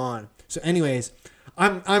going on. So anyways,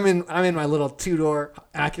 I'm in my little 2-door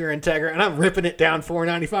Acura Integra, and I'm ripping it down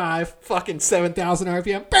 495, fucking 7,000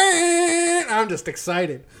 RPM. Bang! I'm just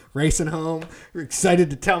excited, racing home. Excited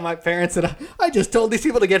to tell my parents that I just told these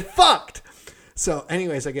people to get fucked. So,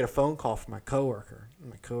 anyways, I get a phone call from my coworker.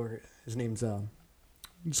 His name's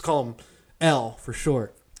just call him L for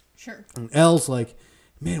short. Sure. And L's like,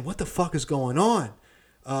 man, what the fuck is going on?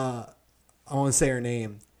 I won't say her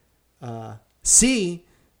name. C.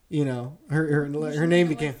 You know, her name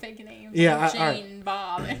became fake names. yeah. Like all Jane, right.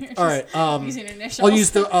 Bob. All right. Using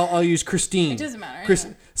initials. I'll use Christine. It doesn't matter.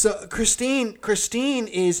 Anyway. So Christine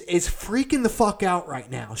is freaking the fuck out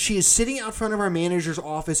right now. She is sitting out front of our manager's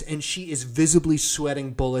office and she is visibly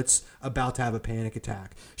sweating bullets, about to have a panic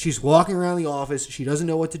attack. She's walking around the office. She doesn't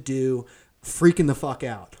know what to do. Freaking the fuck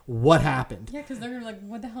out. What happened? Yeah, because they're gonna be like,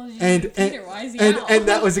 what the hell did you do to Peter? Why is he out? And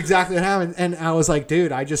that was exactly what happened. And I was like,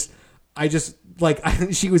 dude, I just like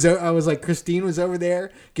I was like, Christine was over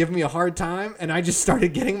there giving me a hard time, and I just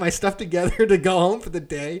started getting my stuff together to go home for the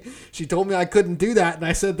day. She told me I couldn't do that, and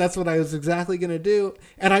I said that's what I was exactly gonna do,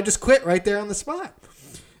 and I just quit right there on the spot.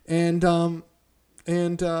 And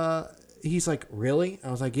he's like, really? I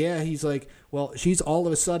was like, yeah. He's like, well, she's all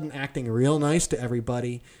of a sudden acting real nice to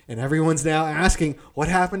everybody, and everyone's now asking, what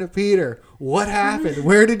happened to Peter? What happened?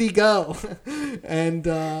 Where did he go? And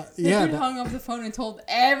yeah, They hung up the phone and told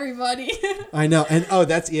everybody. I know. And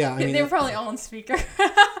that's I mean, they were probably all on speaker.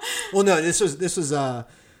 well, no, this was I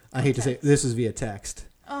hate to say this was via text.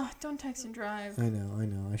 Oh, don't text and drive. I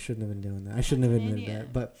know. I shouldn't have been doing that. I shouldn't have admitted Idiot.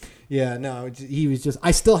 that. But yeah, no, he was just.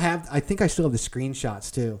 I think I still have the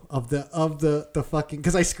screenshots too of the fucking,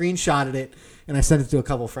 because I screenshotted it and I sent it to a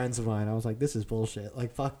couple friends of mine. I was like, this is bullshit.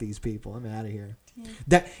 Like, fuck these people. I'm out of here.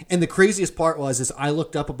 Yeah. And the craziest part is I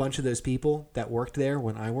looked up a bunch of those people that worked there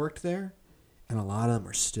when I worked there, and a lot of them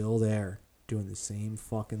are still there doing the same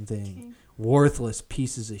fucking thing. Okay. Worthless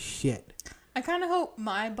pieces of shit. I kind of hope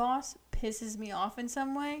my boss pisses me off in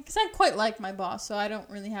some way, because I quite like my boss, so I don't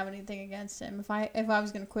really have anything against him. If I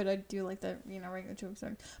was gonna quit, I'd do like the regular 2 weeks.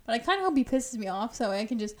 But I kind of hope he pisses me off, so I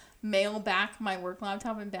can just mail back my work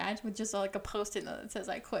laptop and badge with just like a post-it note that says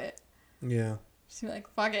I quit. Yeah. Just be like,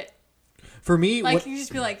 fuck it. For me, Like, you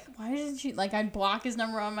just be like, why didn't you? Like, I'd block his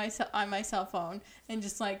number on my cell phone and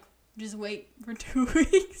just wait for 2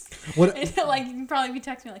 weeks. What? And like, you can probably be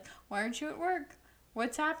texting me like, why aren't you at work?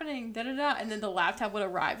 What's happening? Da da da. And then the laptop would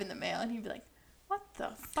arrive in the mail, and he'd be like, what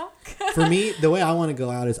the fuck? For me, the way I want to go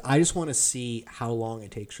out is I just want to see how long it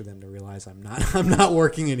takes for them to realize I'm not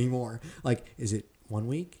working anymore. Like, is it 1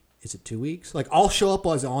 week? Is it 2 weeks? Like, I'll show up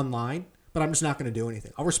as online, but I'm just not going to do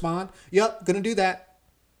anything. I'll respond. Yep, going to do that.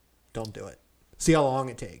 Don't do it. See how long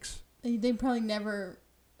it takes. They probably never.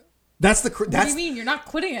 That's What do you mean? You're not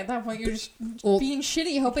quitting at that point. You're just being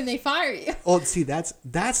shitty, hoping they fire you. Well, see, that's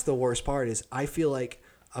the worst part. Is I feel like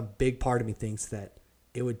a big part of me thinks that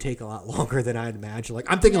it would take a lot longer than I'd imagine. Like,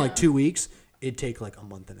 I'm thinking like 2 weeks. It'd take like a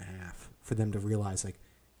month and a half for them to realize, like,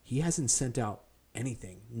 he hasn't sent out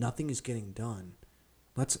anything. Nothing is getting done.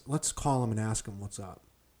 Let's call him and ask him what's up.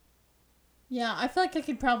 Yeah, I feel like I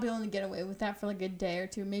could probably only get away with that for like a day or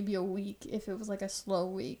two, maybe a week, if it was like a slow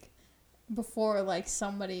week. Before, like,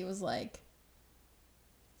 somebody was like,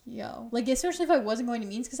 yo. Like, especially if I wasn't going to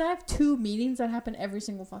meetings, because I have 2 meetings that happen every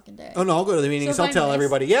single fucking day. Oh, no, I'll go to the meetings. So I'll tell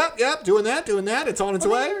everybody, yep, doing that. It's on its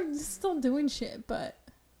way. You're still doing shit, but...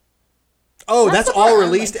 Oh, That's that's the part all I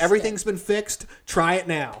released. like Everything's been fixed. Try it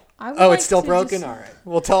now. I would Oh, like it's still to broken? just- All right.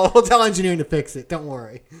 We'll tell engineering to fix it. Don't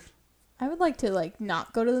worry. I would like to, like,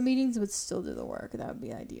 not go to the meetings, but still do the work. That would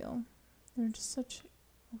be ideal. They're just such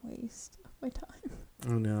a waste of my time.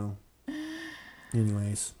 Oh, no.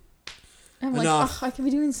 Anyways. I'm like, Enough. I could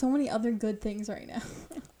be doing so many other good things right now.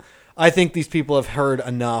 I think these people have heard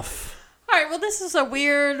enough. All right, well, this is a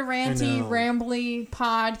weird, ranty, know. rambly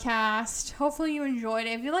podcast. Hopefully you enjoyed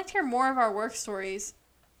it. If you'd like to hear more of our work stories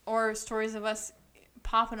or stories of us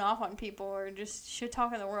popping off on people or just shit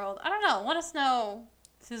talking the world, I don't know. Let us know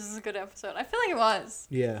if this is a good episode. I feel like it was.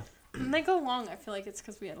 Yeah. When they go long, I feel like it's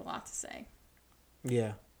because we had a lot to say.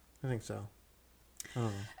 Yeah. I think so. I don't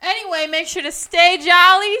know. Anyway, make sure to stay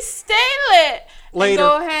jolly, stay lit. Later. And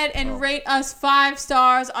go ahead and rate us 5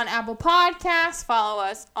 stars on Apple Podcasts. Follow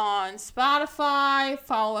us on Spotify.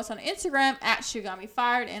 Follow us on Instagram at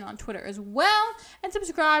ShitGotMeFired and on Twitter as well. And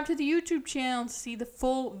subscribe to the YouTube channel to see the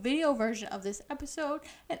full video version of this episode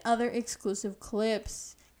and other exclusive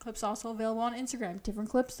clips. Clips also available on Instagram. Different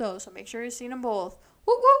clips though, so make sure you've seen them both.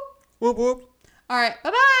 Whoop whoop. Whoop, whoop. All right,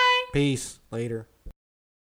 bye-bye. Peace. Later.